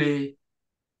didn't play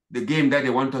the game that they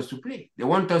want us to play. They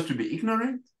want us to be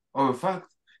ignorant of a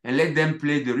fact and let them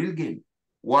play the real game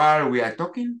while we are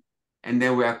talking, and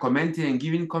then we are commenting and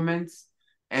giving comments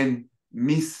and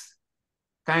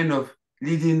kind of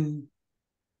leading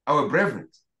our brethren.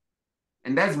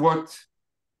 And that's what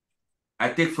I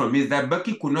take from it, that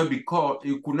Bucky could not be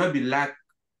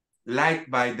liked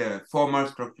by the formal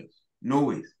structures. No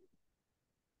ways.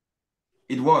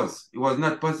 It was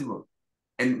not possible.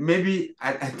 And maybe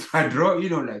I draw,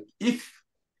 like, if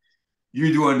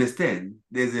you do understand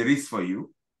there's a risk for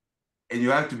you, and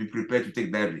you have to be prepared to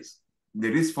take that risk. The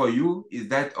risk for you is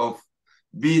that of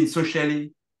being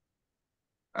socially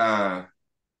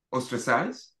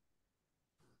ostracized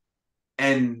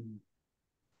and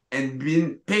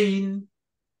paying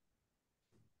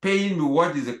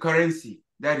what is the currency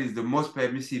that is the most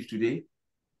permissive today,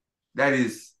 that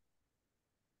is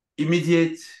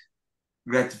immediate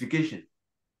gratification.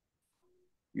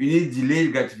 You need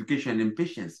delayed gratification and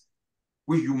patience,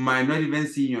 which you might not even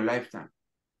see in your lifetime.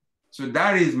 So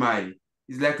that is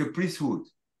it's like a priesthood.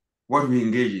 What we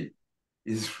engage in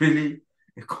is really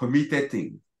a committed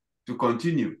thing to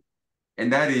continue,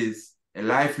 and that is a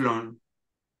lifelong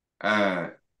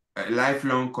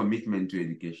commitment to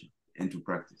education and to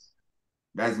practice.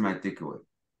 That's my takeaway.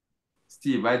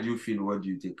 Steve, how do you feel? What do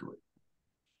you take away?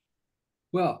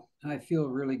 Well, I feel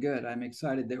really good. I'm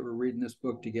excited that we're reading this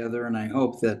book together, and I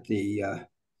hope that the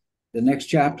next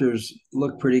chapters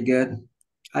look pretty good.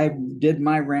 I did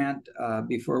my rant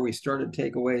before we started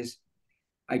takeaways.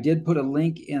 I did put a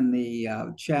link in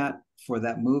the chat for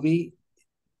that movie,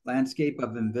 Landscape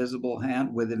of Invisible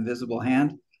Hand with Invisible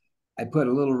Hand. I put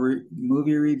a little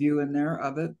movie review in there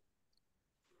of it.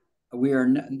 We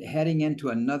are heading into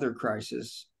another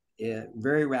crisis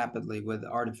very rapidly with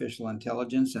artificial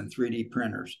intelligence and 3D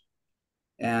printers.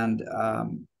 And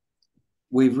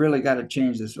we've really got to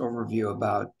change this overview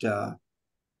about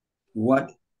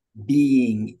what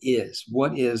being is,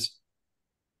 what is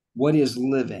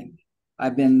living.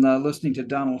 I've been listening to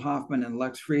Donald Hoffman and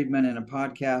Lex Friedman in a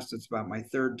podcast. It's about my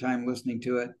third time listening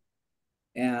to it.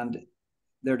 And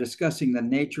they're discussing the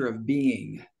nature of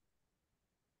being.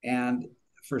 And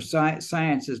for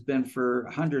science has been for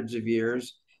hundreds of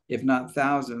years, if not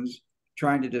thousands,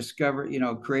 trying to discover,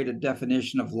 create a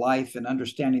definition of life and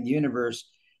understanding the universe.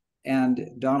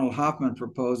 And Donald Hoffman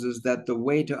proposes that the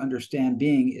way to understand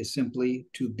being is simply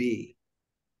to be.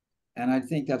 And I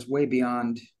think that's way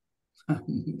beyond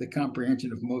the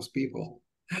comprehension of most people.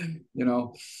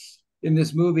 In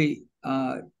this movie,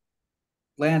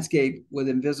 Landscape with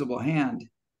Invisible Hand,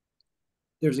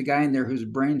 there's a guy in there who's a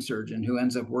brain surgeon who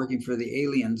ends up working for the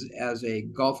aliens as a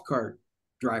golf cart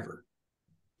driver.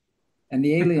 And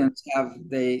the aliens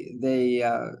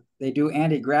they do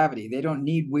anti-gravity. They don't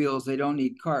need wheels, they don't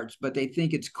need carts, but they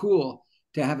think it's cool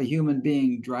to have a human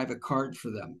being drive a cart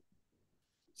for them.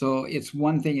 So it's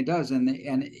one thing it does. And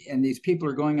these people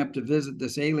are going up to visit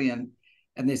this alien,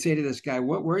 and they say to this guy,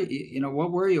 what were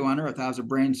you on Earth? I was a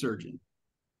brain surgeon.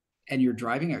 And you're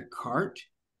driving a cart?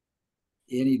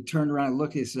 And he turned around and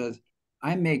looked, he says,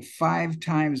 I make 5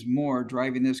 times more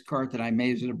driving this cart than I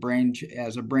made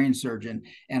as a brain surgeon,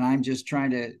 and I'm just trying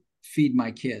to feed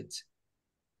my kids.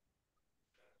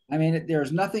 I mean,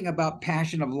 there's nothing about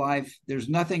passion of life. There's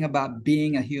nothing about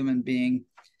being a human being.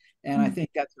 And I think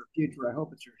that's our future. I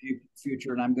hope it's our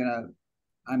future. And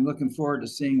I'm looking forward to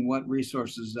seeing what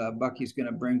resources Bucky's going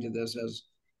to bring to this as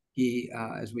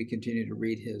we continue to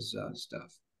read his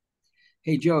stuff.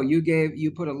 Hey, Joe,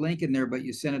 you put a link in there, but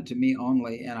you sent it to me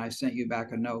only, and I sent you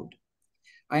back a note.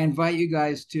 I invite you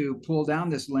guys to pull down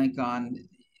this link on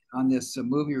this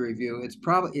movie review.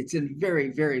 It's in very,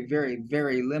 very, very,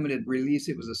 very limited release.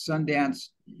 It was a Sundance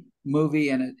movie,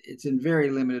 and it's in very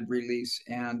limited release.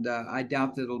 And I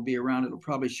doubt that it'll be around. It'll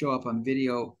probably show up on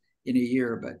video in a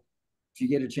year, but if you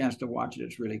get a chance to watch it,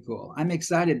 it's really cool. I'm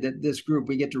excited that this group,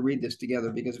 we get to read this together,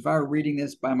 because if I were reading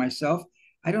this by myself,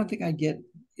 I don't think I get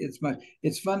it's much.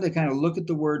 It's fun to kind of look at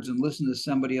the words and listen to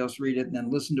somebody else read it, and then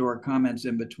listen to our comments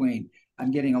in between. I'm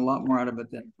getting a lot more out of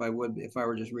it than I would if I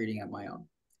were just reading it my own.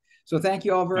 So thank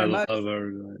you all very much. I love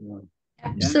everybody.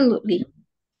 Absolutely.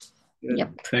 Good.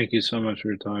 Yep. Thank you so much for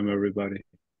your time, everybody.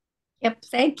 Yep.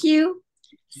 Thank you.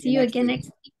 See you next again week. next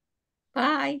week.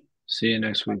 Bye. See you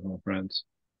next week, my friends.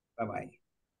 Bye-bye.